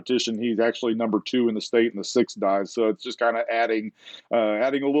 dive competition, he's actually number 2 in the state in the 6 dives. So it's just kind of adding a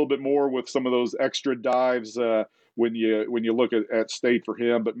little bit more with some of those extra dives when you look at state for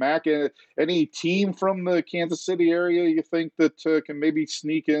him. But Mac, any team from the Kansas City area you think that can maybe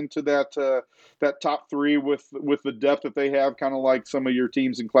sneak into that top 3 with the depth that they have, kind of like some of your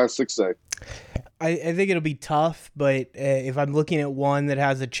teams in Class 6A? I think it'll be tough, but if I'm looking at one that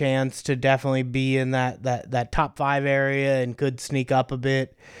has a chance to definitely be in that top 5 area and could sneak up a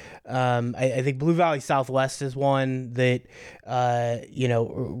bit, I think Blue Valley Southwest is one that,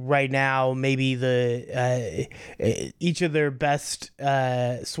 right now maybe each of their best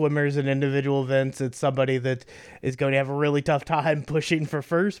swimmers in individual events, it's somebody that is going to have a really tough time pushing for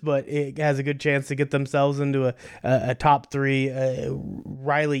first, but it has a good chance to get themselves into a top three.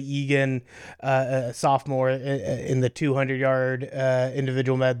 Riley Egan, a sophomore in the 200-yard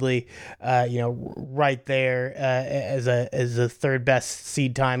individual medley, right there as a third best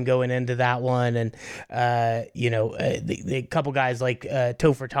seed time going into that one. And the couple guys like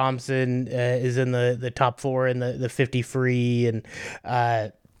Topher Thompson is in the top four in the 50 free, and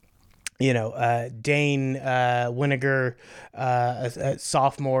Dane Winiger, a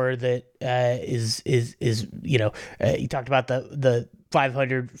sophomore that is you talked about the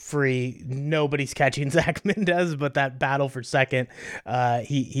 500 free. Nobody's catching Zach Mendez, but that battle for second,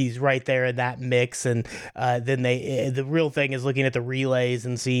 he's right there in that mix. And then the real thing is looking at the relays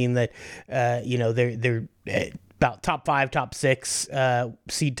and seeing that they're about top 5, top 6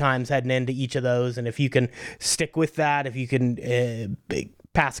 seed times heading into each of those. And if you can stick with that, if you can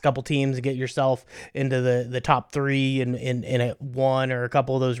pass a couple teams and get yourself into the top 3 in a one or a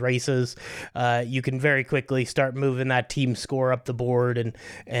couple of those races, you can very quickly start moving that team score up the board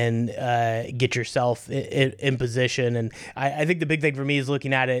and get yourself in position. And I think the big thing for me is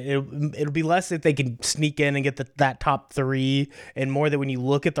looking at it. It'll be less if they can sneak in and get that top 3, and more that when you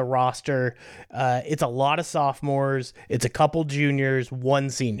look at the roster, it's a lot of sophomores, it's a couple juniors, one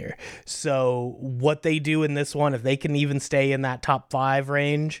senior. So what they do in this one, if they can even stay in that top 5 range,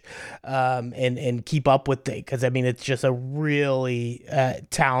 and keep up with it, because I mean it's just a really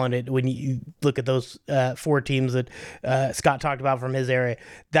talented, when you look at those 4 teams that Scott talked about from his area,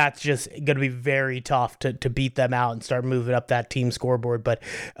 that's just going to be very tough to beat them out and start moving up that team scoreboard. But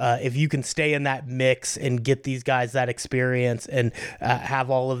if you can stay in that mix and get these guys that experience, and have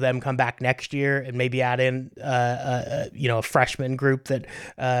all of them come back next year, and maybe add in a freshman group that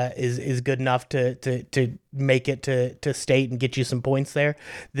is good enough to make it to state and get you some points there,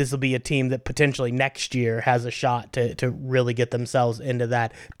 this will be a team that potentially next year has a shot to really get themselves into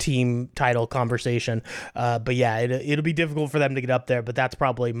that team title conversation. But yeah, it'll be difficult for them to get up there, but that's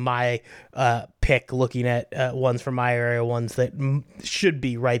probably my pick, looking at ones from my area, ones that should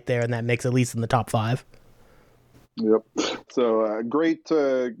be right there in that mix, at least in the top 5. Yep. So great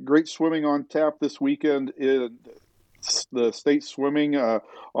swimming on tap this weekend. The state swimming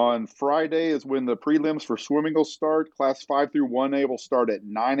on Friday is when the prelims for swimming will start. Class 5 through 1A will start at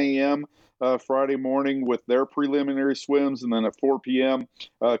 9 a.m. Friday morning with their preliminary swims, and then at 4 p.m.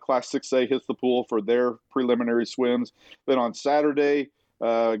 Class 6A hits the pool for their preliminary swims. Then on Saturday,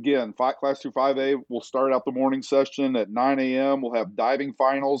 again, Class 2 5A will start out the morning session at 9 a.m. We'll have diving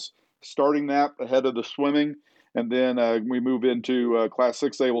finals starting that ahead of the swimming. And then we move into Class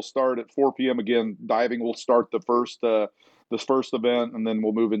 6A will start at 4 p.m. Again, diving will start the first event, and then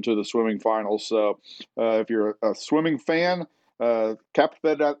we'll move into the swimming finals. So if you're a swimming fan,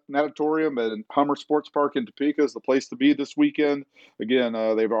 Capfed Natatorium and Hummer Sports Park in Topeka is the place to be this weekend. Again,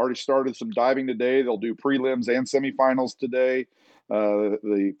 they've already started some diving today. They'll do prelims and semifinals today.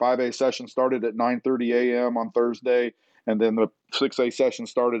 The 5A session started at 9:30 a.m. on Thursday, and then the 6A session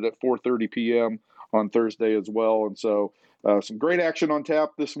started at 4:30 p.m. on Thursday as well. And so some great action on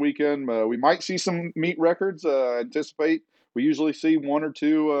tap this weekend. We might see some meet records. Anticipate we usually see one or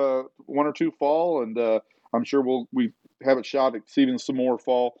two fall, and I'm sure we have a shot at seeing some more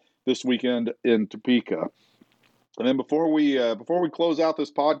fall this weekend in Topeka. And then before we close out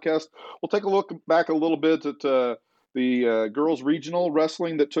this podcast, we'll take a look back a little bit at the girls regional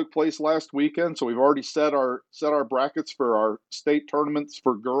wrestling that took place last weekend. So we've already set our brackets for our state tournaments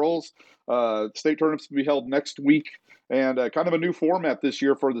for girls. State tournaments will be held next week, and kind of a new format this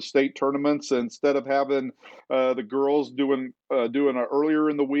year for the state tournaments. Instead of having the girls doing earlier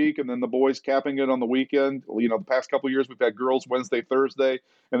in the week and then the boys capping it on the weekend, the past couple of years we've had girls Wednesday, Thursday,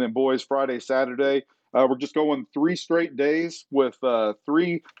 and then boys Friday, Saturday. We're just going 3 straight days with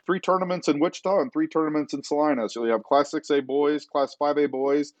three tournaments in Wichita and 3 tournaments in Salina. So you have Class 6A boys, Class 5A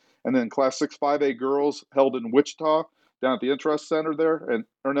boys, and then Class 6 5A girls held in Wichita down at the Interest Center there,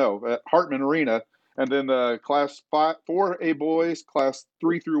 at Hartman Arena. And then the Class 4A boys, Class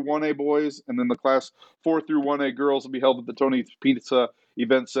 3 through 1A boys, and then the Class 4 through 1A girls will be held at the Tony Pizza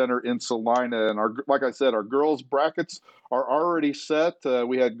Event Center in Salina. And like I said, our girls brackets are already set.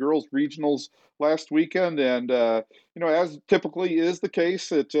 We had girls regionals last weekend, and as typically is the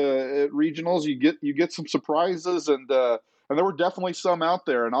case at regionals, you get some surprises, and there were definitely some out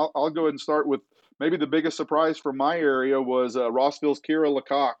there. And I'll go ahead and start with maybe the biggest surprise from my area was Rossville's Kira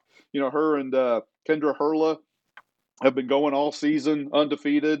Lecoq. Her and Kendra Hurla have been going all season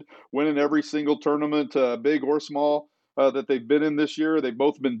undefeated, winning every single tournament, big or small, that they've been in this year. They've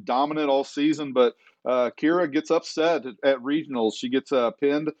both been dominant all season, but Kira gets upset at regionals. She gets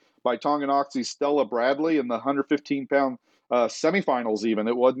pinned by Tonganoxie's Stella Bradley in the 115-pound semifinals. Even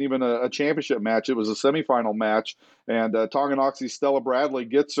it wasn't even a championship match; it was a semifinal match, and Tonganoxie's Stella Bradley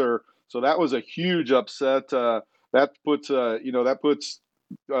gets her. So that was a huge upset. That puts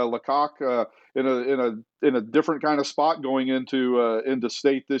Lecoq in a different kind of spot going into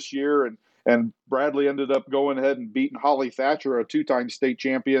state this year, and Bradley ended up going ahead and beating Holly Thatcher, a two-time state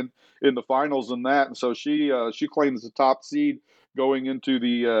champion, in the finals in that, and so she claims the top seed going into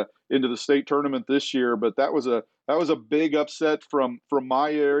the state tournament this year. But that was a big upset from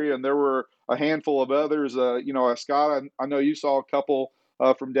my area, and there were a handful of others. Scott, I know you saw a couple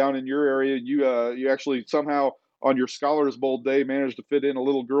from down in your area. You actually somehow on your Scholars Bowl day managed to fit in a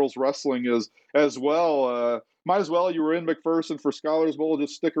little girls wrestling as well. Might as well, you were in McPherson for Scholars Bowl,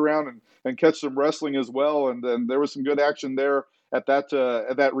 just stick around and catch some wrestling as well. And then there was some good action there at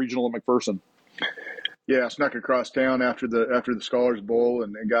that regional at McPherson. Yeah, I snuck across town after the Scholars Bowl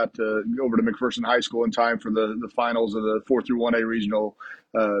and got over to McPherson High School in time for the finals of the 4 through 1A regional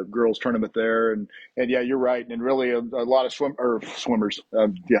girls tournament there. And yeah, you're right. And really a lot of swimmers.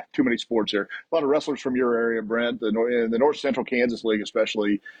 Too many sports here. A lot of wrestlers from your area, Brent, the North Central Kansas League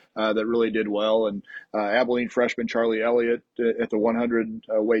especially, that really did well. And Abilene freshman Charlie Elliott at the 100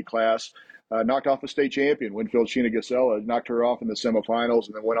 weight class. Knocked off a state champion, Winfield Sheena Gasella, knocked her off in the semifinals,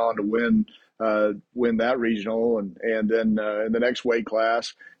 and then went on to win that regional. And then in the next weight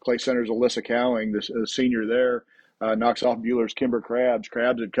class, Clay Center's Alyssa Cowing, the senior there, knocks off Bueller's Kimber Krabs.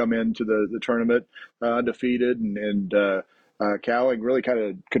 Krabs had come into the tournament undefeated, and Cowing really kind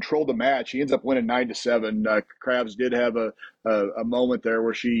of controlled the match. He ends up winning 9-7. Krabs did have a moment there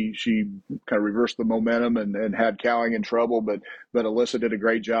where she kind of reversed the momentum and had Cowing in trouble, but Alyssa did a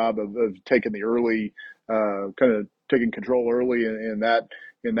great job of taking the early, kind of taking control early in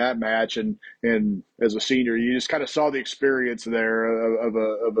that match. And as a senior, you just kind of saw the experience there of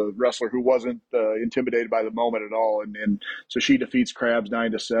a wrestler who wasn't intimidated by the moment at all. And so she defeats Krabs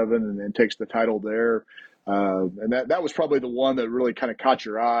 9-7 and takes the title there. And that was probably the one that really kind of caught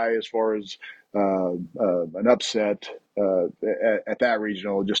your eye as far as an upset at that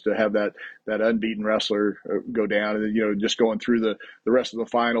regional, just to have that unbeaten wrestler go down. And just going through the rest of the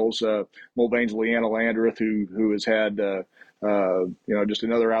finals, Mulvane's Leanna Landreth, who has had just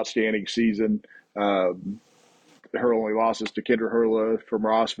another outstanding season. Her only loss is to Kendra Hurla from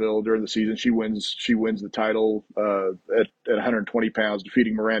Rossville during the season. She wins the title at 120 pounds,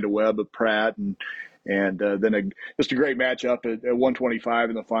 defeating Miranda Webb of Pratt, and then just a great matchup at 125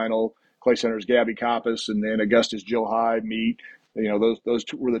 in the final. Clay Center's Gabby Coppice and then Augusta's Jill Hyde meet. Those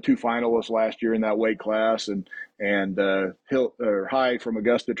two were the two finalists last year in that weight class, and Hyde from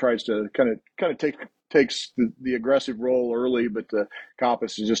Augusta tries to kind of takes the aggressive role early, but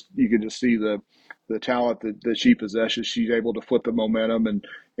Coppice is you can just see the talent that she possesses. She's able to flip the momentum and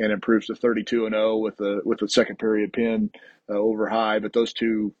improves to 32-0 with a second period pin over Hyde. But those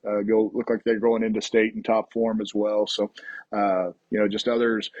two look like they're going into state in top form as well. So just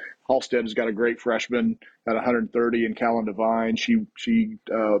others. Halstead has got a great freshman at 130, and Callan Devine. She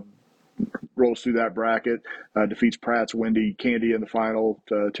rolls through that bracket, defeats Pratt's Wendy Candy in the final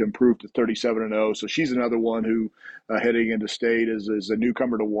to improve to 37-0. So she's another one who heading into state is a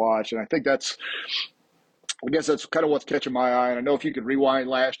newcomer to watch. And I guess that's kind of what's catching my eye. And I know if you could rewind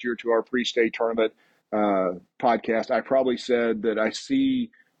last year to our pre-state tournament podcast, I probably said that I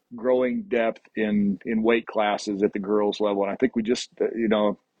see growing depth in weight classes at the girls level. And I think we just,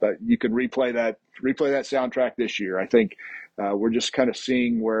 you can replay that soundtrack this year. I think we're just kind of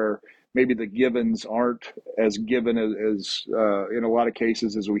seeing where maybe the givens aren't as given as in a lot of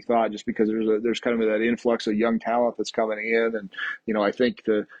cases as we thought, just because there's kind of that influx of young talent that's coming in. And, I think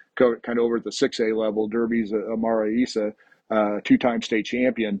the kind of over at the 6A level, Derby's Amara Issa, two-time state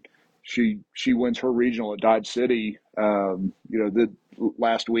champion. She wins her regional at Dodge City, the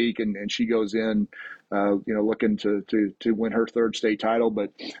last week, and she goes in, looking to win her third state title.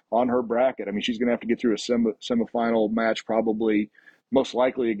 But on her bracket, I mean, she's going to have to get through a semifinal match, probably most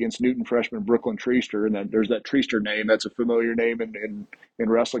likely against Newton freshman Brooklyn Treaster, and there's that Treaster name. That's a familiar name in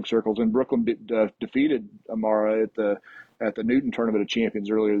wrestling circles. And Brooklyn defeated Amara at the Newton Tournament of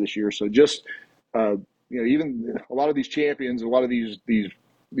Champions earlier this year. So just even a lot of these champions, a lot of these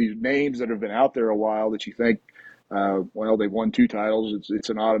names that have been out there a while that you think, they've won two titles. It's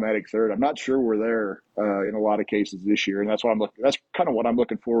an automatic third. I'm not sure we're there in a lot of cases this year, and that's kind of what I'm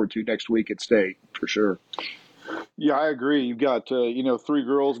looking forward to next week at state for sure. Yeah, I agree. You've got, three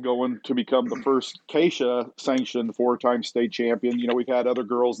girls going to become the first KSHSAA sanctioned four-time state champion. We've had other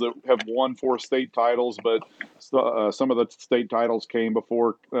girls that have won 4 state titles, but some of the state titles came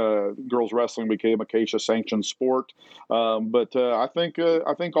before girls wrestling became a KSHSAA sanctioned sport. But I think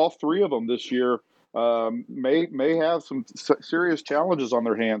all three of them this year may have some serious challenges on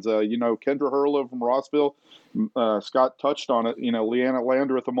their hands. Kendra Hurla from Rossville, Scott touched on it. Leanna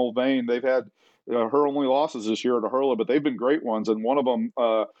Landreth of Mulvane, they've had her only losses this year to Hurla, but they've been great ones. And one of them,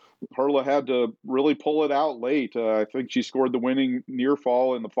 Hurla had to really pull it out late. I think she scored the winning near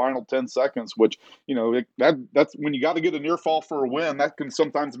fall in the final 10 seconds, which, that's when you got to get a near fall for a win. That can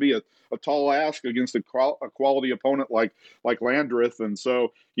sometimes be a tall ask against a quality opponent like Landreth. And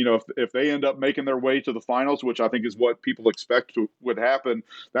so, if they end up making their way to the finals, which I think is what people expect would happen,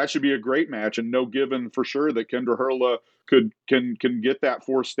 that should be a great match. And no given for sure that Kendra Hurla can get that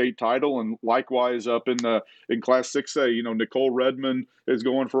 4th state title. And likewise up in Class 6A, Nicole Redmond is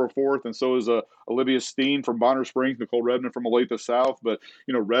going for a 4th, and so is Olivia Steen from Bonner Springs, Nicole Redmond from Olathe South. But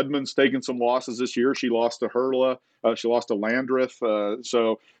Redmond's taken some losses this year. She lost to Hurla, she lost to Landreth,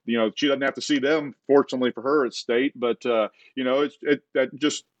 so she doesn't have to see them, fortunately for her, at state. But that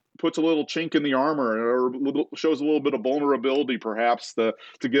just puts a little chink in the armor, or shows a little bit of vulnerability, perhaps, to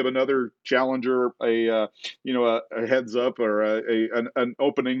give another challenger a heads up, or an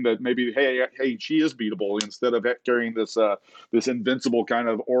opening that maybe, hey, she is beatable, instead of carrying this invincible kind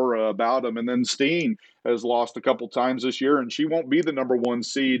of aura about him. And then Steen has lost a couple times this year, and she won't be the number 1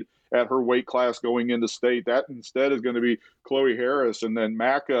 seed at her weight class going into state. That instead is going to be Chloe Harris. And then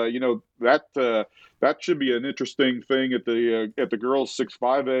Mac, that should be an interesting thing at the girls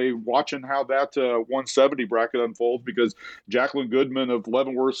 6-5A, watching how that 170 bracket unfolds, because Jacqueline Goodman of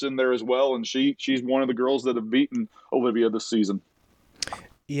Leavenworth's in there as well, and she's one of the girls that have beaten Olivia this season.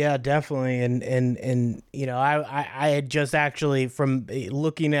 Yeah, definitely. And I had just actually, from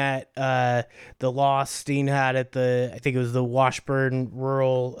looking at the loss Steen had at I think it was the Washburn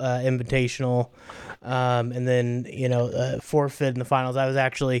Rural Invitational, and then forfeit in the finals. I was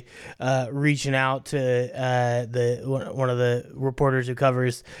actually reaching out to one of the reporters who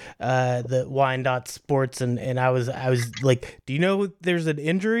covers the Wyandotte Sports, and I was like, do you know there's an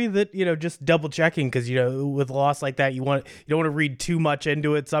injury that, just double checking, because with a loss like that, you don't want to read too much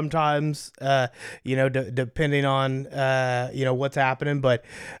into it sometimes, depending on what's happening, but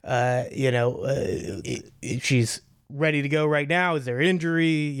she's ready to go right now. Is there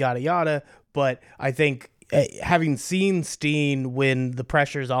injury, yada yada? But I think having seen Steen when the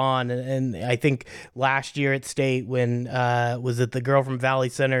pressure's on, and I think last year at state, when was it the girl from Valley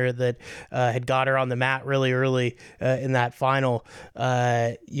Center that had got her on the mat really early in that final,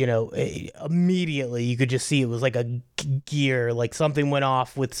 immediately you could just see it was like a gear, like something went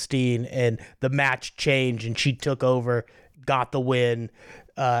off with Steen, and the match changed, and she took over, got the win.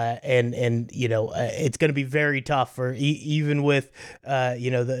 It's going to be very tough for even with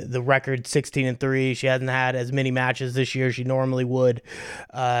the record 16-3. She hasn't had as many matches this year as she normally would.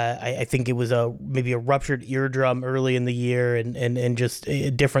 I think it was maybe a ruptured eardrum early in the year, and just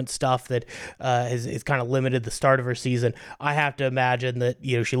different stuff that has kind of limited the start of her season. I have to imagine that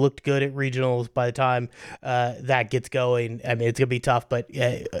she looked good at regionals. By the time that gets going, I mean, it's going to be tough. But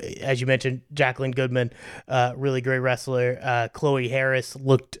as you mentioned, Jacqueline Goodman, really great wrestler. Chloe Harris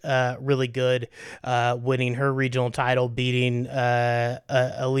looked really good, winning her regional title, beating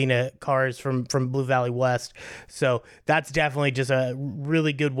Alina Cars from Blue Valley West. So that's definitely just a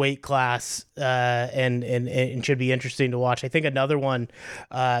really good weight class, and should be interesting to watch. I think another one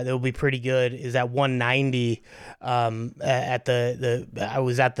that will be pretty good is at 190. At I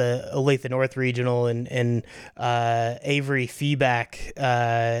was at the Olathe North Regional, and Avery Feeback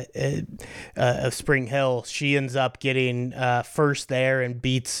of Spring Hill, she ends up getting first there and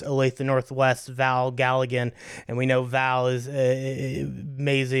beats Olathe Northwest Val Galligan. And we know Val is an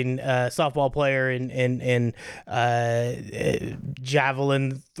amazing softball player, and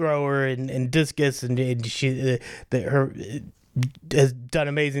javelin thrower, and discus, and she her has done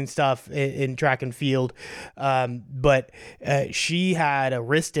amazing stuff in track and field, but she had a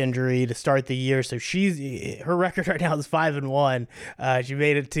wrist injury to start the year, so her record right now is 5-1. She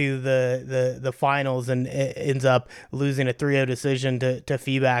made it to the finals and ends up losing a 3-0 decision to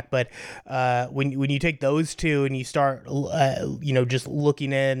feedback. But when you take those two and you start just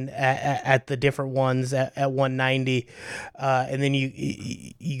looking in at the different ones at 190, and then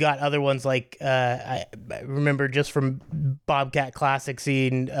you got other ones like I remember just from Bonner Bobcat Classic,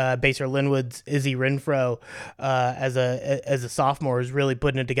 seeing Baser Linwood's Izzy Renfro as a sophomore is really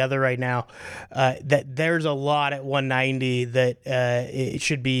putting it together right now. That there's a lot at 190 that it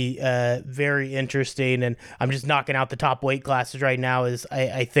should be very interesting, and I'm just knocking out the top weight classes right now. Is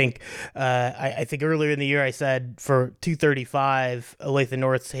I think earlier in the year I said for 235, Olathe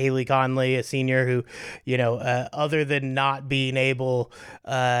North's Haley Conley, a senior who, other than not being able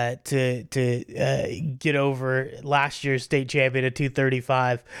to get over last year's state champion at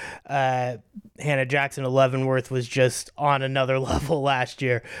 235, Hannah Jackson Leavenworth was just on another level last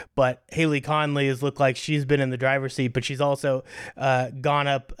year. But Haley Conley has looked like she's been in the driver's seat, but she's also gone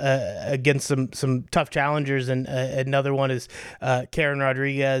up against some tough challengers. And another one is Karen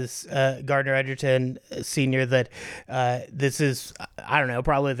Rodriguez, Gardner Edgerton senior, that this is, I don't know,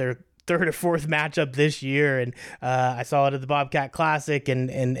 probably their third or fourth matchup this year, and I saw it at the Bobcat Classic,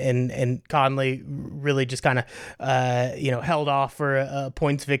 and Conley really just kind of held off for a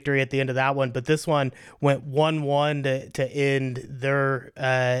points victory at the end of that one. But this one went 1-1 to end their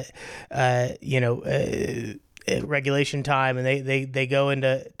regulation time, and they go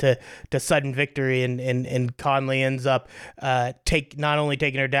into sudden victory, and Conley ends up not only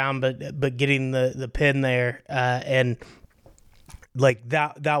taking her down but getting the pin there, and like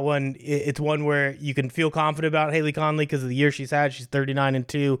that one, it's one where you can feel confident about Haley Conley because of the year she's had. She's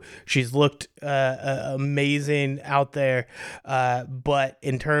 39-2. She's looked amazing out there, but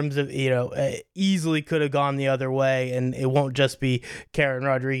in terms of easily could have gone the other way, and it won't just be Karen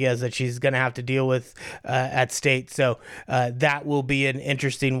Rodriguez that she's going to have to deal with at state. So that will be an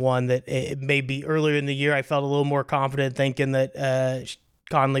interesting one. That it may be earlier in the year I felt a little more confident thinking that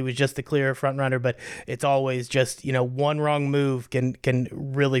Conley was just the clear front runner, but it's always just, one wrong move can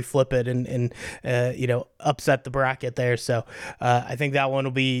really flip it and upset the bracket there. So I think that one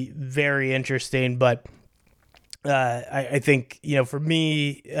will be very interesting, but I think, for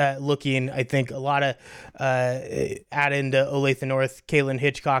me, looking, I think a lot of add into Olathe North. Caitlin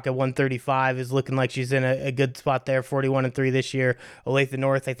Hitchcock at 135 is looking like she's in a good spot there, 41-3 this year. Olathe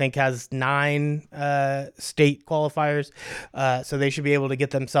North, I think, has 9 state qualifiers, so they should be able to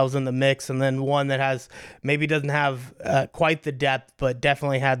get themselves in the mix. And then one that maybe doesn't have quite the depth, but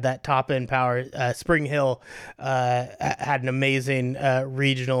definitely had that top end power. Spring Hill had an amazing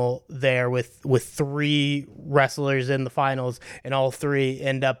regional there with 3 wrestlers in the finals, and all 3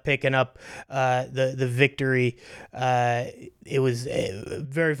 end up picking up the victory. It was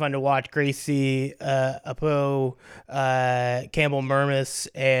very fun to watch. Gracie Apo, Campbell Murmis,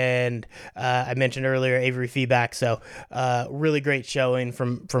 and I mentioned earlier Avery Feeback. So really great showing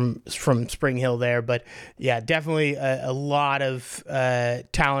from Spring Hill there. But yeah, definitely a lot of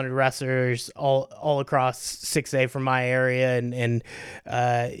talented wrestlers all across 6A from my area, and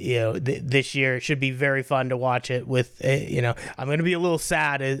this year it should be very fun to watch it. With I'm going to be a little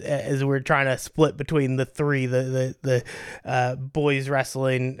sad as we're trying to split between the 3, the boys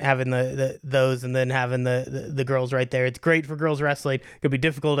wrestling, having those, and then having the girls right there. It's great for girls wrestling. It could be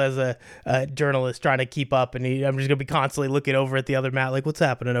difficult as a journalist trying to keep up, and I'm just going to be constantly looking over at the other mat like, what's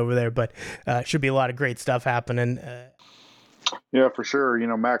happening over there? But should be a lot of great stuff happening. Yeah, for sure.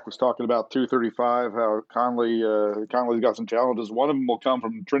 Mac was talking about 235, how Conley's got some challenges. One of them will come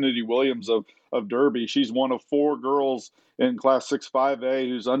from Trinity Williams of Derby. She's one of 4 girls in Class 6-5A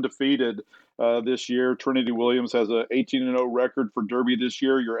who's undefeated this year. Trinity Williams has a 18-0 record for Derby this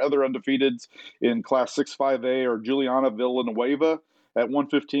year. Your other undefeateds in Class 6-5A are Juliana Villanueva at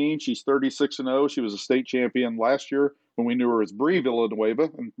 115. She's 36-0. She was a state champion last year when we knew her as Bree Villanueva,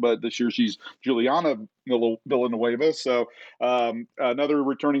 but this year she's Juliana Villanueva. So another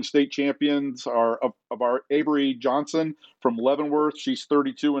returning state champions are of our Avery Johnson from Leavenworth. She's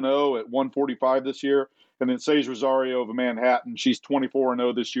 32-0 at 145 this year. And then Sage Rosario of Manhattan, she's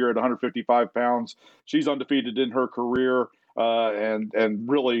 24-0 this year at 155 pounds. She's undefeated in her career, and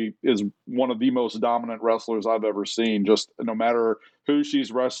really is one of the most dominant wrestlers I've ever seen. Just no matter who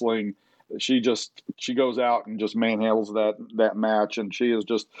she's wrestling, she goes out and just manhandles that match, and she is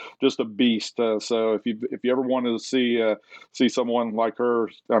just a beast. So if you ever wanted to see someone like her,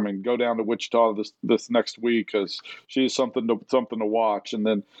 I mean, go down to Wichita this next week, because she's something to watch. And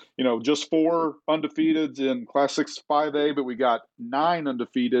then just 4 undefeateds in Class 6-5A, but we got 9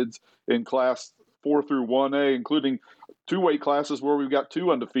 undefeateds in Class 4 through 1A, including 2 weight classes where we've got 2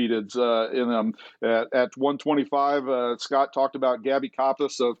 undefeateds in them. At 125, Scott talked about Gabby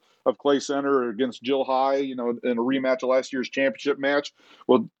Coppice of Clay Center against Jill High, in a rematch of last year's championship match.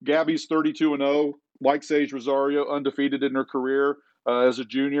 Well, Gabby's 32-0, like Sage Rosario, undefeated in her career as a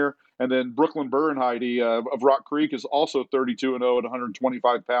junior. And then Brooklyn Bernheide of Rock Creek is also 32-0 at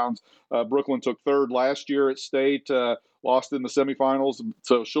 125 pounds. Brooklyn took third last year at state, lost in the semifinals,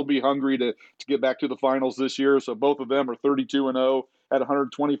 so she'll be hungry to get back to the finals this year. So both of them are 32-0 at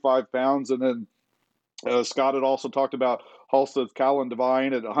 125 pounds. And then Scott had also talked about Halstead's Callan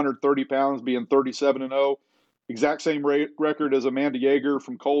Devine at 130 pounds being 37-0. Exact same record as Amanda Yeager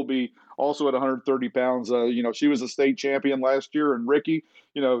from Colby, also at 130 pounds. She was a state champion last year, and Ricky,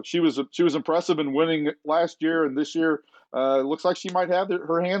 she was impressive in winning last year, and this year it looks like she might have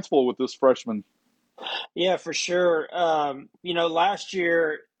her hands full with this freshman. Yeah, for sure. Last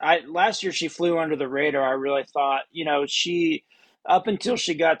year she flew under the radar. I really thought, she up until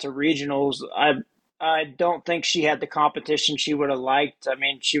she got to regionals, I don't think she had the competition she would have liked. I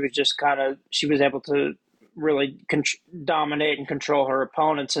mean, she was able to really dominate and control her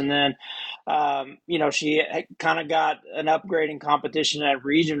opponents, and then she kind of got an upgrade in competition at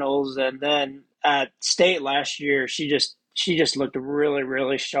regionals, and then at state last year she just looked really,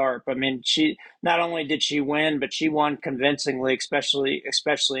 really sharp. I mean, she not only did she win, but she won convincingly,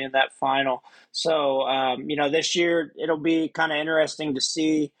 especially in that final. So, this year it'll be kind of interesting to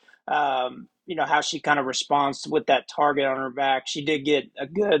see, how she kind of responds with that target on her back. She did get a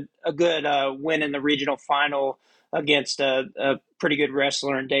good win in the regional final against a pretty good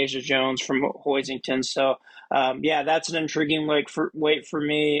wrestler in Deja Jones from Hoisington. So, that's an intriguing weight for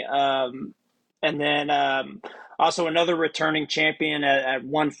me. And then also another returning champion at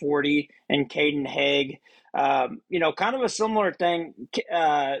 140 in Caden Haig. Kind of a similar thing.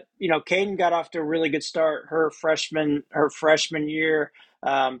 Caden got off to a really good start her freshman year.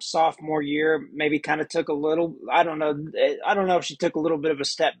 Sophomore year maybe kind of took a little. I don't know if she took a little bit of a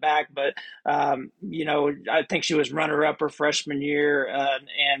step back, but I think she was runner up her freshman year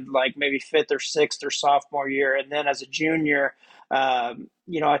and like maybe fifth or sixth her sophomore year, and then as a junior.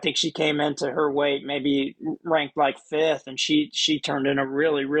 I think she came into her weight maybe ranked like fifth, and she turned in a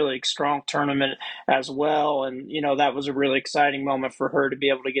really, really strong tournament as well. And, that was a really exciting moment for her to be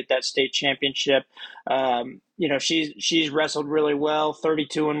able to get that state championship. She's wrestled really well,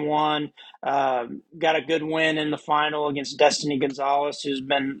 32-1, got a good win in the final against Destiny Gonzalez, who's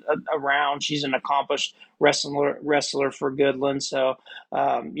been around. She's an accomplished wrestler for Goodland. So,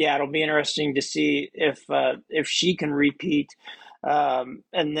 it'll be interesting to see if she can repeat.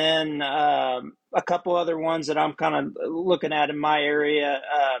 And then a couple other ones that I'm kind of looking at in my area.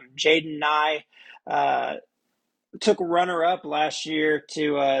 Jaden Nye took a runner-up last year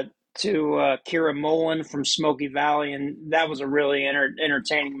to Kira Mullen from Smoky Valley, and that was a really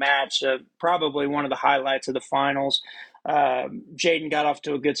entertaining match. Probably one of the highlights of the finals. Jaden got off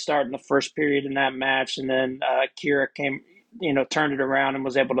to a good start in the first period in that match, and then Kira turned it around and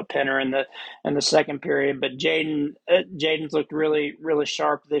was able to pin her in the second period. But Jaden's looked really, really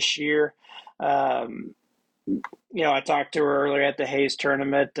sharp this year. I talked to her earlier at the Hayes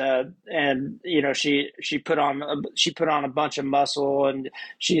tournament, and she put on a bunch of muscle, and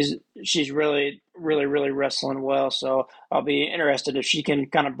she's really, really, really wrestling well. So I'll be interested if she can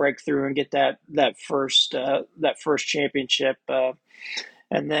kind of break through and get that first championship.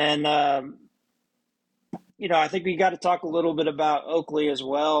 And then I think we got to talk a little bit about Oakley as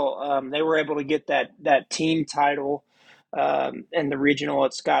well. They were able to get that team title in the regional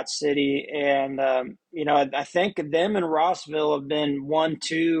at Scott City, and I think them and Rossville have been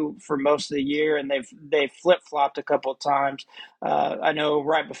 1-2 for most of the year, and they've flip flopped a couple of times. I know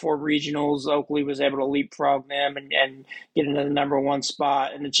right before regionals, Oakley was able to leapfrog them and get into the number one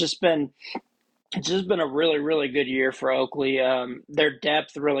spot, and it's just been a really, really good year for Oakley. Their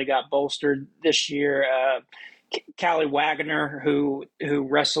depth really got bolstered this year. Callie Wagner, who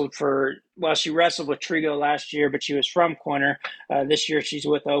wrestled she wrestled with Trigo last year, but she was from Quinter. This year she's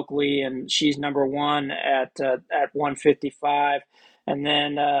with Oakley, and she's number one at 155. And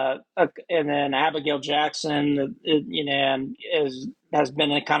then Abigail Jackson, has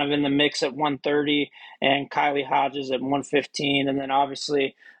been kind of in the mix at 130, and Kylie Hodges at 115, and then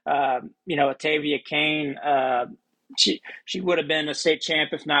obviously Atavia Kane. She would have been a state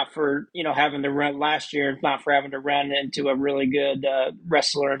champ if not for having to run last year, if not for having to run into a really good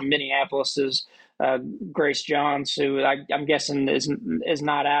wrestler in Minneapolis's Grace Johns, who I'm guessing is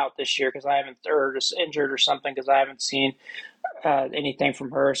not out this year because I haven't, or just injured or something because I haven't seen anything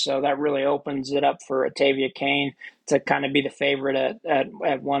from her. So that really opens it up for Atavia Kane to kind of be the favorite at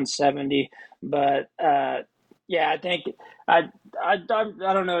 170. But I think I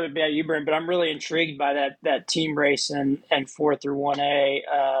don't know about you, Brent, but I'm really intrigued by that team race and 4 through 1A.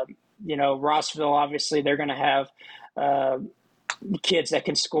 Rossville, obviously, they're going to have kids that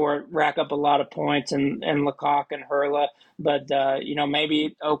can score, rack up a lot of points, and Lecoq and Hurla. But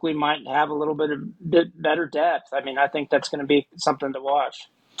maybe Oakley might have a little bit better depth. I mean, I think that's going to be something to watch.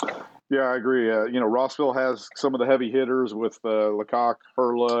 Yeah, I agree. Rossville has some of the heavy hitters with Lecoq,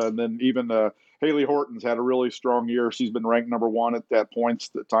 Hurla, and then even Haley Horton's had a really strong year. She's been ranked number one at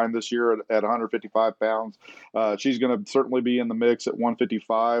points time this year at 155 pounds. She's going to certainly be in the mix at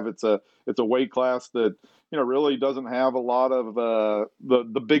 155. It's a weight class that really doesn't have a lot of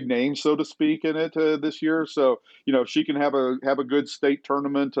the big names, so to speak, in it this year. So if she can have a good state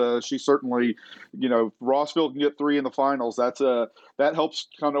tournament, she certainly, if Rossville can get 3 in the finals, that helps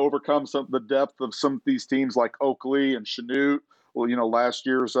kind of overcome some of the depth of some of these teams like Oakley and Chanute. Well, last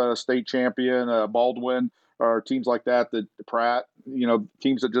year's state champion, Baldwin, or teams like that Pratt,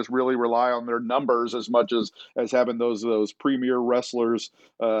 teams that just really rely on their numbers as much as having those premier wrestlers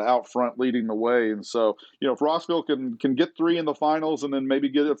out front leading the way. And so, if Rossville can get 3 in the finals and then maybe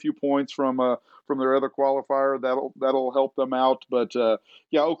get a few points from their other qualifier, that'll help them out. But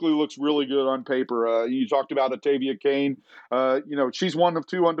Oakley looks really good on paper. You talked about Atavia Kane. She's one of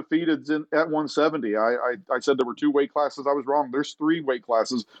 2 undefeateds at 170. I said there were 2 weight classes. I was wrong. There's 3 weight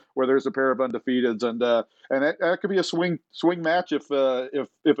classes where there's a pair of undefeateds, and that could be a swing match if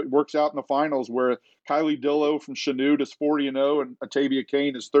it works out in the finals, where Kylie Dillo from Chanute is 40-0 and Atavia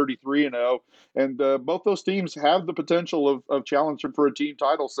Kane is 33-0, and both those teams have the potential of challenging for a team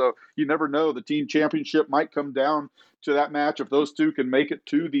title. So you never know. The team championship might come down to that match if those 2 can make it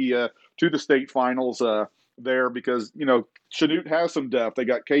to the state finals there, because Chanute has some depth. They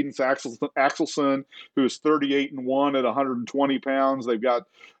got Cadence Axelson, who is 38-1 at 120 pounds. They've got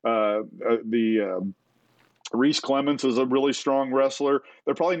Reese Clements is a really strong wrestler.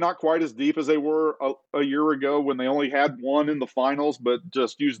 They're probably not quite as deep as they were a year ago when they only had 1 in the finals, but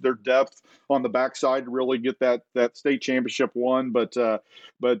just used their depth on the backside to really get that state championship won. But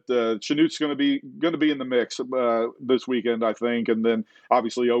Chanute's going to be in the mix this weekend, I think, and then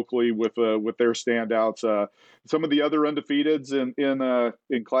obviously Oakley with their standouts. Some of the other undefeateds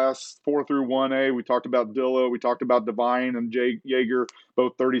in class 4 through 1A, we talked about Dillo, we talked about Devine and Jay Yeager,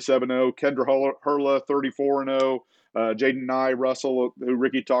 both 37-0. Kendra Hurla, 34-0. Jaden Nye Russell, who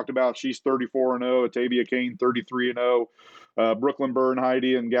Ricky talked about, she's 34-0. Atavia Kane, 33-0. Brooklyn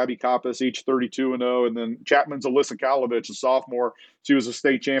Bernheide and Gabby Kappas, each 32-0. And then Chapman's Alyssa Kalovich, a sophomore. She was a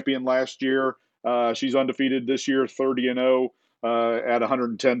state champion last year. She's undefeated this year, 30-0 at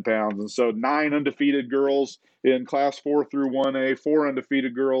 110 pounds. And so 9 undefeated girls in class 4 through 1A, 4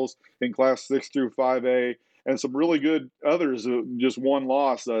 undefeated girls in class 6 through 5A. And some really good others, just 1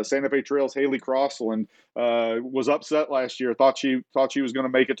 loss. Santa Fe Trails' Haley Crossland was upset last year. Thought she was going to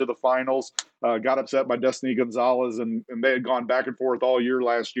make it to the finals. Got upset by Destiny Gonzalez, and they had gone back and forth all year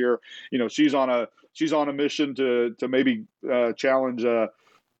last year. She's on a mission to maybe challenge the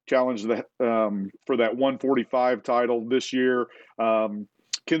for that 145 title this year.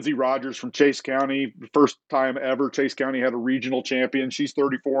 Kinsey Rogers from Chase County, first time ever Chase County had a regional champion. She's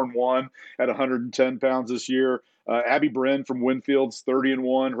 34-1 at 110 pounds this year. Abby Bren from Winfield's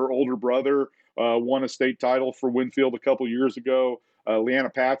 30-1. Her older brother won a state title for Winfield a couple years ago. Leanna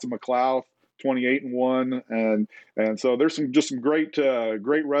Patz of McLeod, 28-1, and so there's some great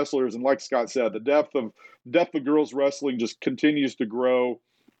wrestlers. And like Scott said, the depth of girls wrestling just continues to grow.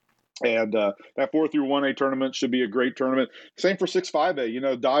 And that 4 through 1A tournament should be a great tournament. Same for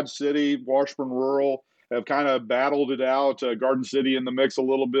 6-5A. Dodge City, Washburn Rural have kind of battled it out. Garden City in the mix a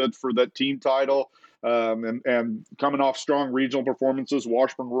little bit for that team title. And coming off strong regional performances,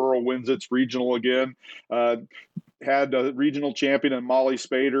 Washburn Rural wins its regional again. Had a regional champion in Molly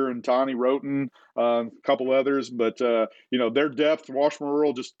Spader and Tani Roten, a couple others, but their depth, Washburn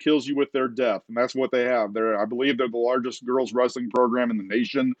Rural just kills you with their depth, and that's what they have. I believe they're the largest girls wrestling program in the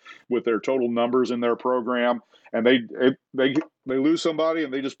nation with their total numbers in their program, and they lose somebody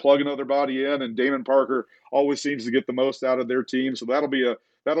and they just plug another body in, and Damon Parker always seems to get the most out of their team, so that'll be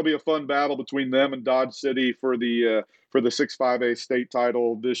a fun battle between them and Dodge City for the 6-5A state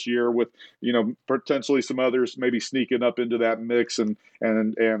title this year, with potentially some others maybe sneaking up into that mix and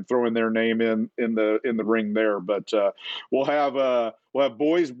throwing their name in the ring there. But we'll have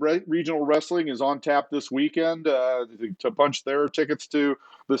boys regional wrestling is on tap this weekend to punch their tickets to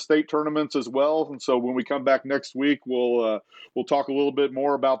the state tournaments as well. And so when we come back next week, we'll talk a little bit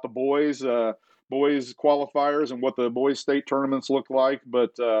more about the boys qualifiers and what the boys state tournaments look like.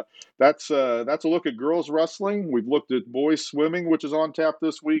 But that's a look at girls wrestling. We've looked at boys swimming, which is on tap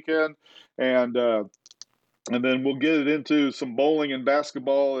this weekend, and And then we'll get it into some bowling and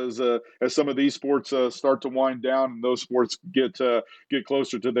basketball as some of these sports start to wind down and those sports get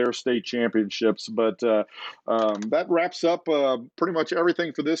closer to their state championships. But that wraps up pretty much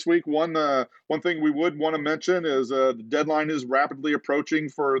everything for this week. One thing we would want to mention is the deadline is rapidly approaching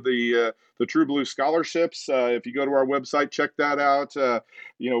for the True Blue scholarships. If you go to our website, check that out.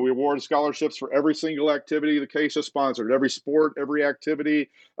 We award scholarships for every single activity the case has sponsored, every sport, every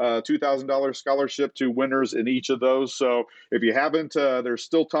activity. $2,000 scholarship to winners in each of those. So if you haven't, there's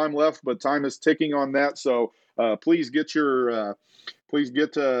still time left, but time is ticking on that. So please get those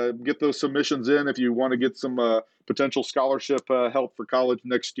submissions in if you want to get some potential scholarship help for college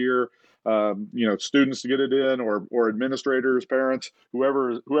next year. Students to get it in, or administrators, parents,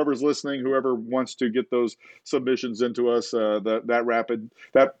 whoever's listening, whoever wants to get those submissions into us.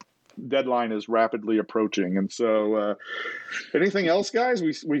 That deadline is rapidly approaching. And so anything else, guys?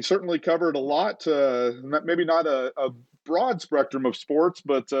 We certainly covered a lot, maybe not a broad spectrum of sports,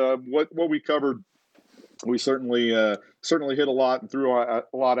 but what we covered, we certainly hit a lot and threw a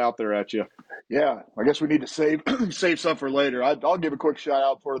lot out there at you. Yeah, I guess we need to save some for later. I'll give a quick shout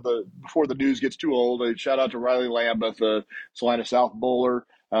out before the news gets too old. A shout out to Riley Lambeth, Salina South bowler,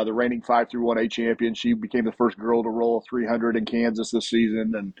 the reigning 5-through-1A champion. She became the first girl to roll 300 in Kansas this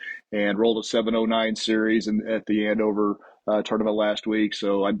season, and rolled a 709 series at the Andover tournament last week.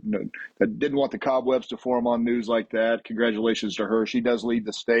 So I didn't want the cobwebs to form on news like that. Congratulations to her. She does lead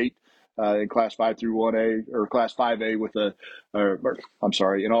the state in Class 5-through-1A or Class 5A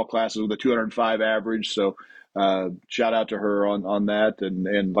in all classes with a 205 average. So shout out to her on that.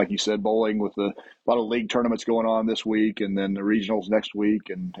 And like you said, bowling with a lot of league tournaments going on this week, and then the regionals next week.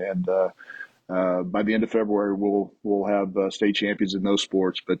 And by the end of February, we'll have state champions in those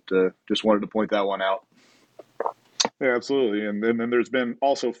sports. But just wanted to point that one out. Yeah, absolutely. And then there's been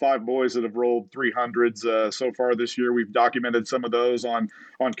also 5 boys that have rolled 300s so far this year. We've documented some of those on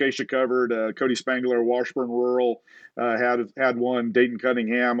KSHSAA Covered. Cody Spangler, Washburn Rural, had one. Dayton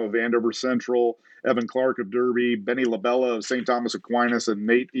Cunningham of Andover Central, Evan Clark of Derby, Benny Labella of St. Thomas Aquinas, and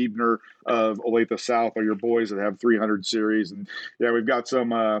Nate Ebner of Olathe South are your boys that have 300 series. And yeah, we've got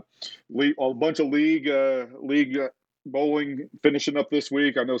a bunch of league bowling finishing up this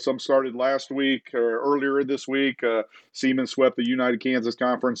week. I know some started last week or earlier this week. Siemens swept the United Kansas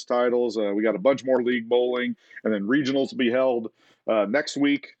Conference titles. We got a bunch more league bowling, and then regionals to be held next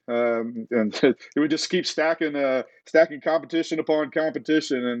week. And it would just keep stacking competition upon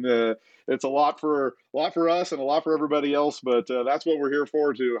competition, and it's a lot for us and a lot for everybody else. But that's what we're here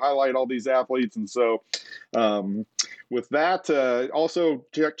for, to highlight all these athletes. And so with that, also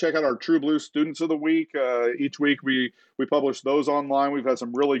check out our True Blue Students of the Week. Each week we publish those online. We've had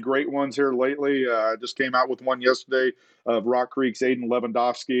some really great ones here lately. I just came out with one yesterday of Rock Creek's Aiden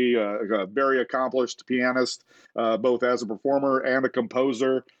Lewandowski, a very accomplished pianist, both as a performer and a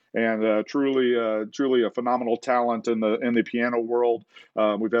composer, and truly a phenomenal talent in the piano world.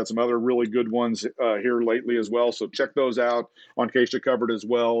 We've had some other really good ones here lately as well. So check those out on KSHSAA Covered as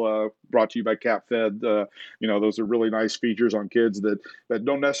well. Brought to you by CapFed. Those are really nice features on kids that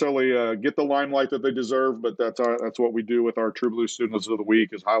don't necessarily get the limelight that they deserve, but that's what we do with our True Blue Students of the Week,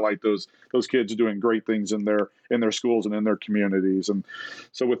 is highlight those kids doing great things in their schools and in their communities. And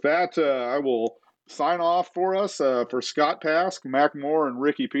so with that, I will sign off for us. For Scott Pask, Mac Moore, and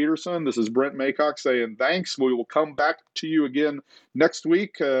Ricky Peterson, this is Brent Maycock saying thanks. We will come back to you again next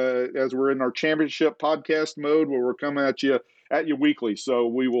week as we're in our championship podcast mode, where we're coming at you weekly. So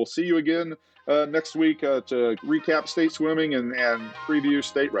we will see you again next week to recap state swimming and preview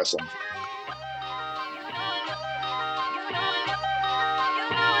state wrestling.